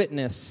could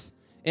witness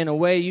in a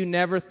way you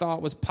never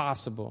thought was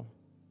possible.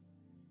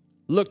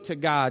 Look to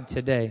God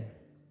today.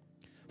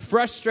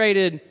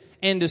 Frustrated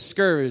and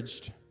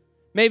discouraged.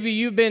 Maybe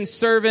you've been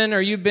serving,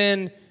 or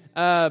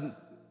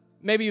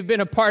maybe you've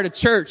been a part of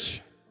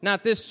church.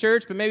 Not this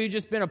church, but maybe you've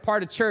just been a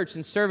part of church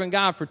and serving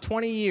God for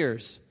 20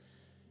 years.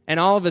 And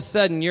all of a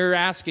sudden, you're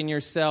asking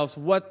yourselves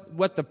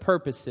what the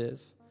purpose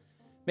is.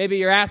 Maybe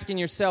you're asking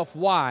yourself,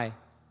 why?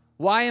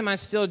 Why am I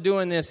still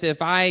doing this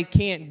if I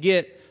can't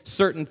get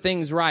certain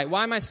things right?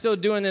 Why am I still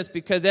doing this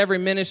because every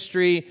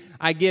ministry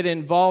I get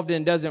involved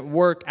in doesn't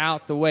work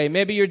out the way?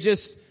 Maybe you're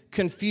just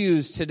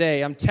confused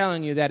today. I'm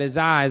telling you that his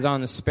eye is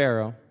on the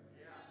sparrow.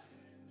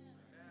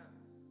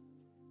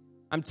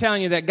 I'm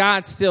telling you that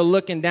God's still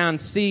looking down,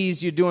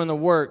 sees you doing the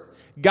work.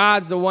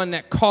 God's the one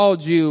that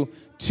called you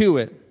to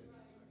it.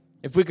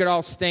 If we could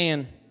all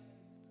stand.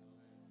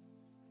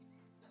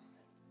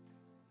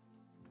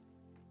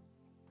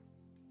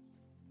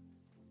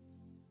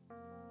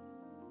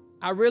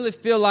 I really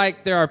feel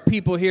like there are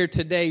people here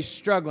today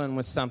struggling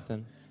with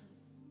something.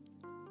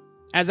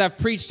 As I've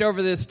preached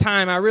over this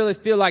time, I really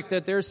feel like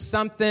that there's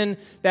something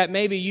that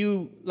maybe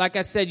you, like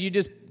I said, you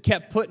just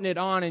kept putting it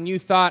on and you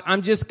thought,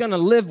 I'm just going to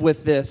live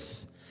with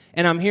this.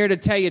 And I'm here to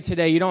tell you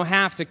today, you don't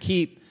have to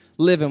keep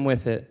living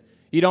with it.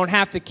 You don't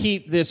have to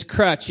keep this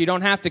crutch. You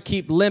don't have to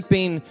keep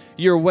limping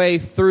your way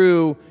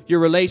through your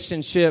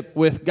relationship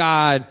with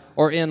God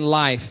or in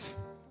life.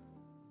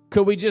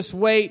 Could we just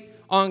wait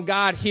on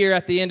God here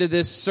at the end of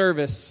this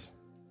service?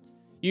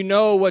 You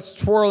know what's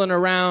twirling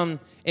around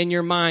in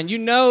your mind. You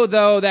know,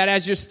 though, that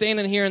as you're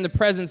standing here in the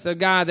presence of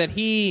God, that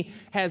he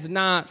has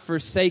not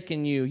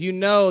forsaken you. You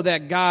know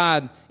that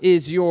God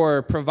is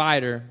your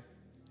provider.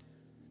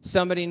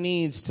 Somebody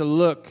needs to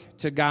look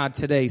to God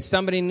today.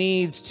 Somebody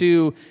needs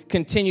to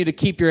continue to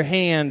keep your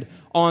hand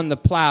on the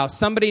plow.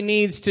 Somebody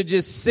needs to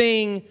just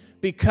sing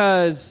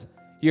because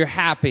you're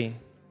happy.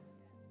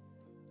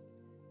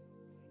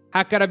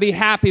 How could I be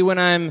happy when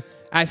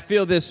I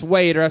feel this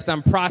weight, or as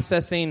I'm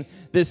processing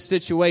this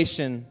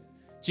situation?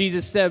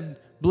 Jesus said,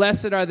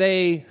 blessed are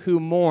they who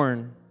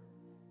mourn,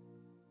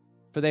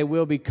 for they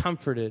will be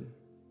comforted.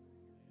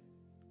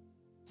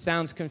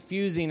 Sounds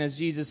confusing as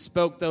Jesus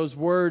spoke those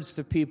words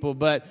to people,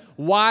 but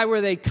why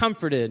were they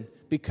comforted?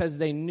 Because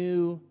they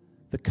knew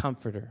the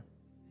Comforter.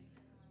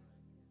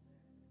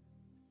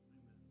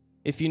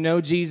 If you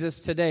know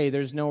Jesus today,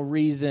 there's no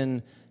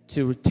reason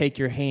to take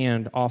your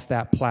hand off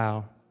that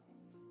plow.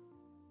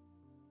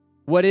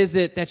 What is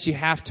it that you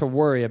have to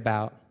worry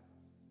about?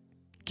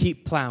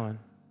 Keep plowing.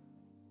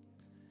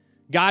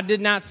 God did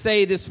not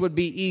say this would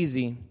be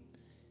easy.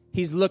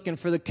 He's looking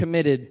for the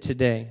committed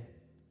today.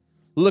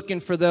 Looking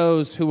for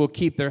those who will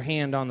keep their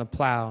hand on the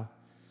plow.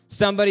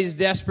 Somebody's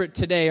desperate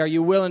today. Are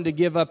you willing to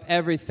give up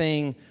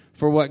everything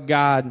for what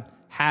God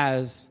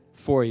has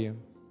for you?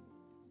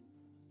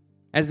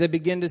 As they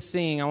begin to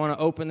sing, I want to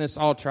open this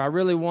altar. I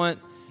really want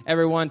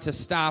everyone to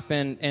stop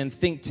and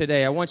think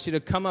today. I want you to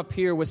come up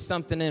here with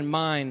something in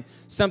mind,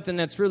 something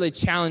that's really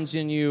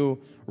challenging you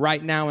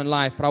right now in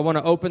life. But I want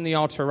to open the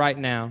altar right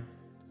now.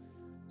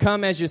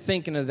 Come as you're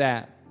thinking of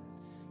that.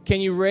 Can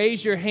you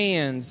raise your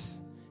hands?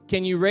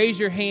 Can you raise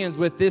your hands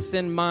with this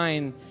in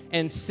mind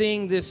and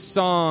sing this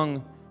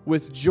song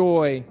with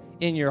joy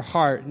in your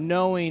heart,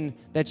 knowing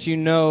that you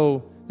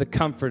know the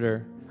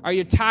Comforter? Are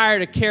you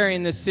tired of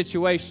carrying this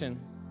situation?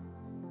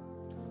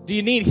 Do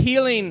you need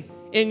healing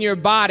in your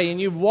body? And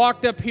you've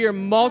walked up here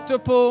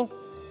multiple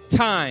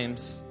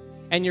times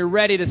and you're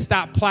ready to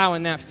stop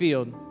plowing that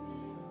field.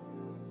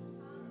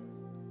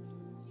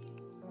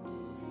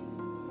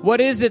 What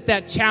is it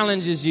that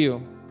challenges you?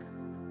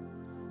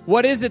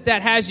 What is it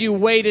that has you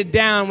weighted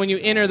down when you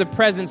enter the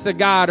presence of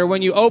God or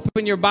when you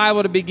open your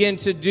Bible to begin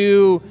to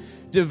do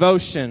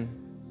devotion?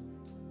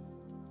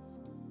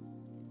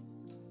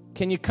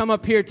 Can you come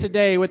up here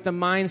today with the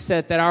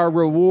mindset that our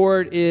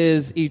reward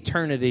is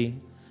eternity?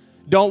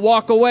 Don't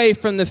walk away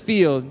from the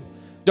field.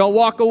 Don't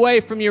walk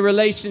away from your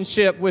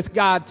relationship with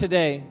God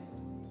today.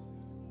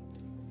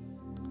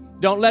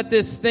 Don't let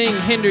this thing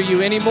hinder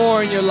you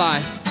anymore in your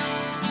life.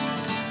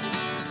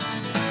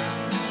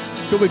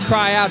 Could we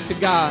cry out to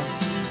God?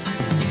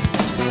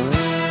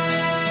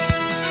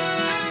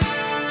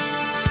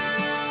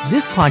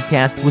 This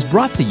podcast was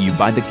brought to you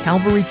by the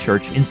Calvary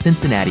Church in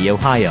Cincinnati,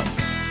 Ohio.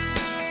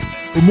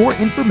 For more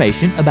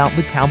information about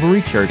the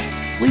Calvary Church,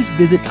 please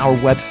visit our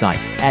website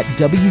at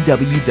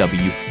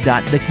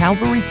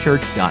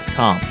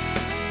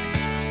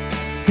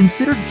www.thecalvarychurch.com.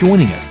 Consider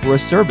joining us for a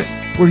service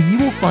where you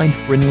will find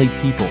friendly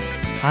people,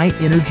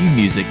 high-energy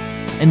music,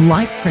 and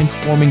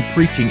life-transforming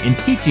preaching and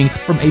teaching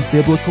from a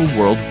biblical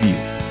worldview.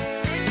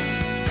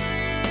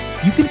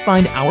 You can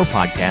find our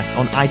podcast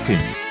on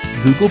iTunes,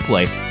 Google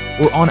Play,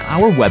 or on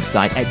our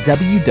website at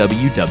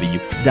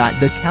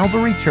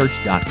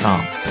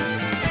www.thecalvarychurch.com.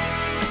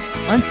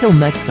 Until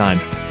next time,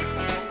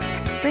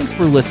 thanks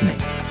for listening.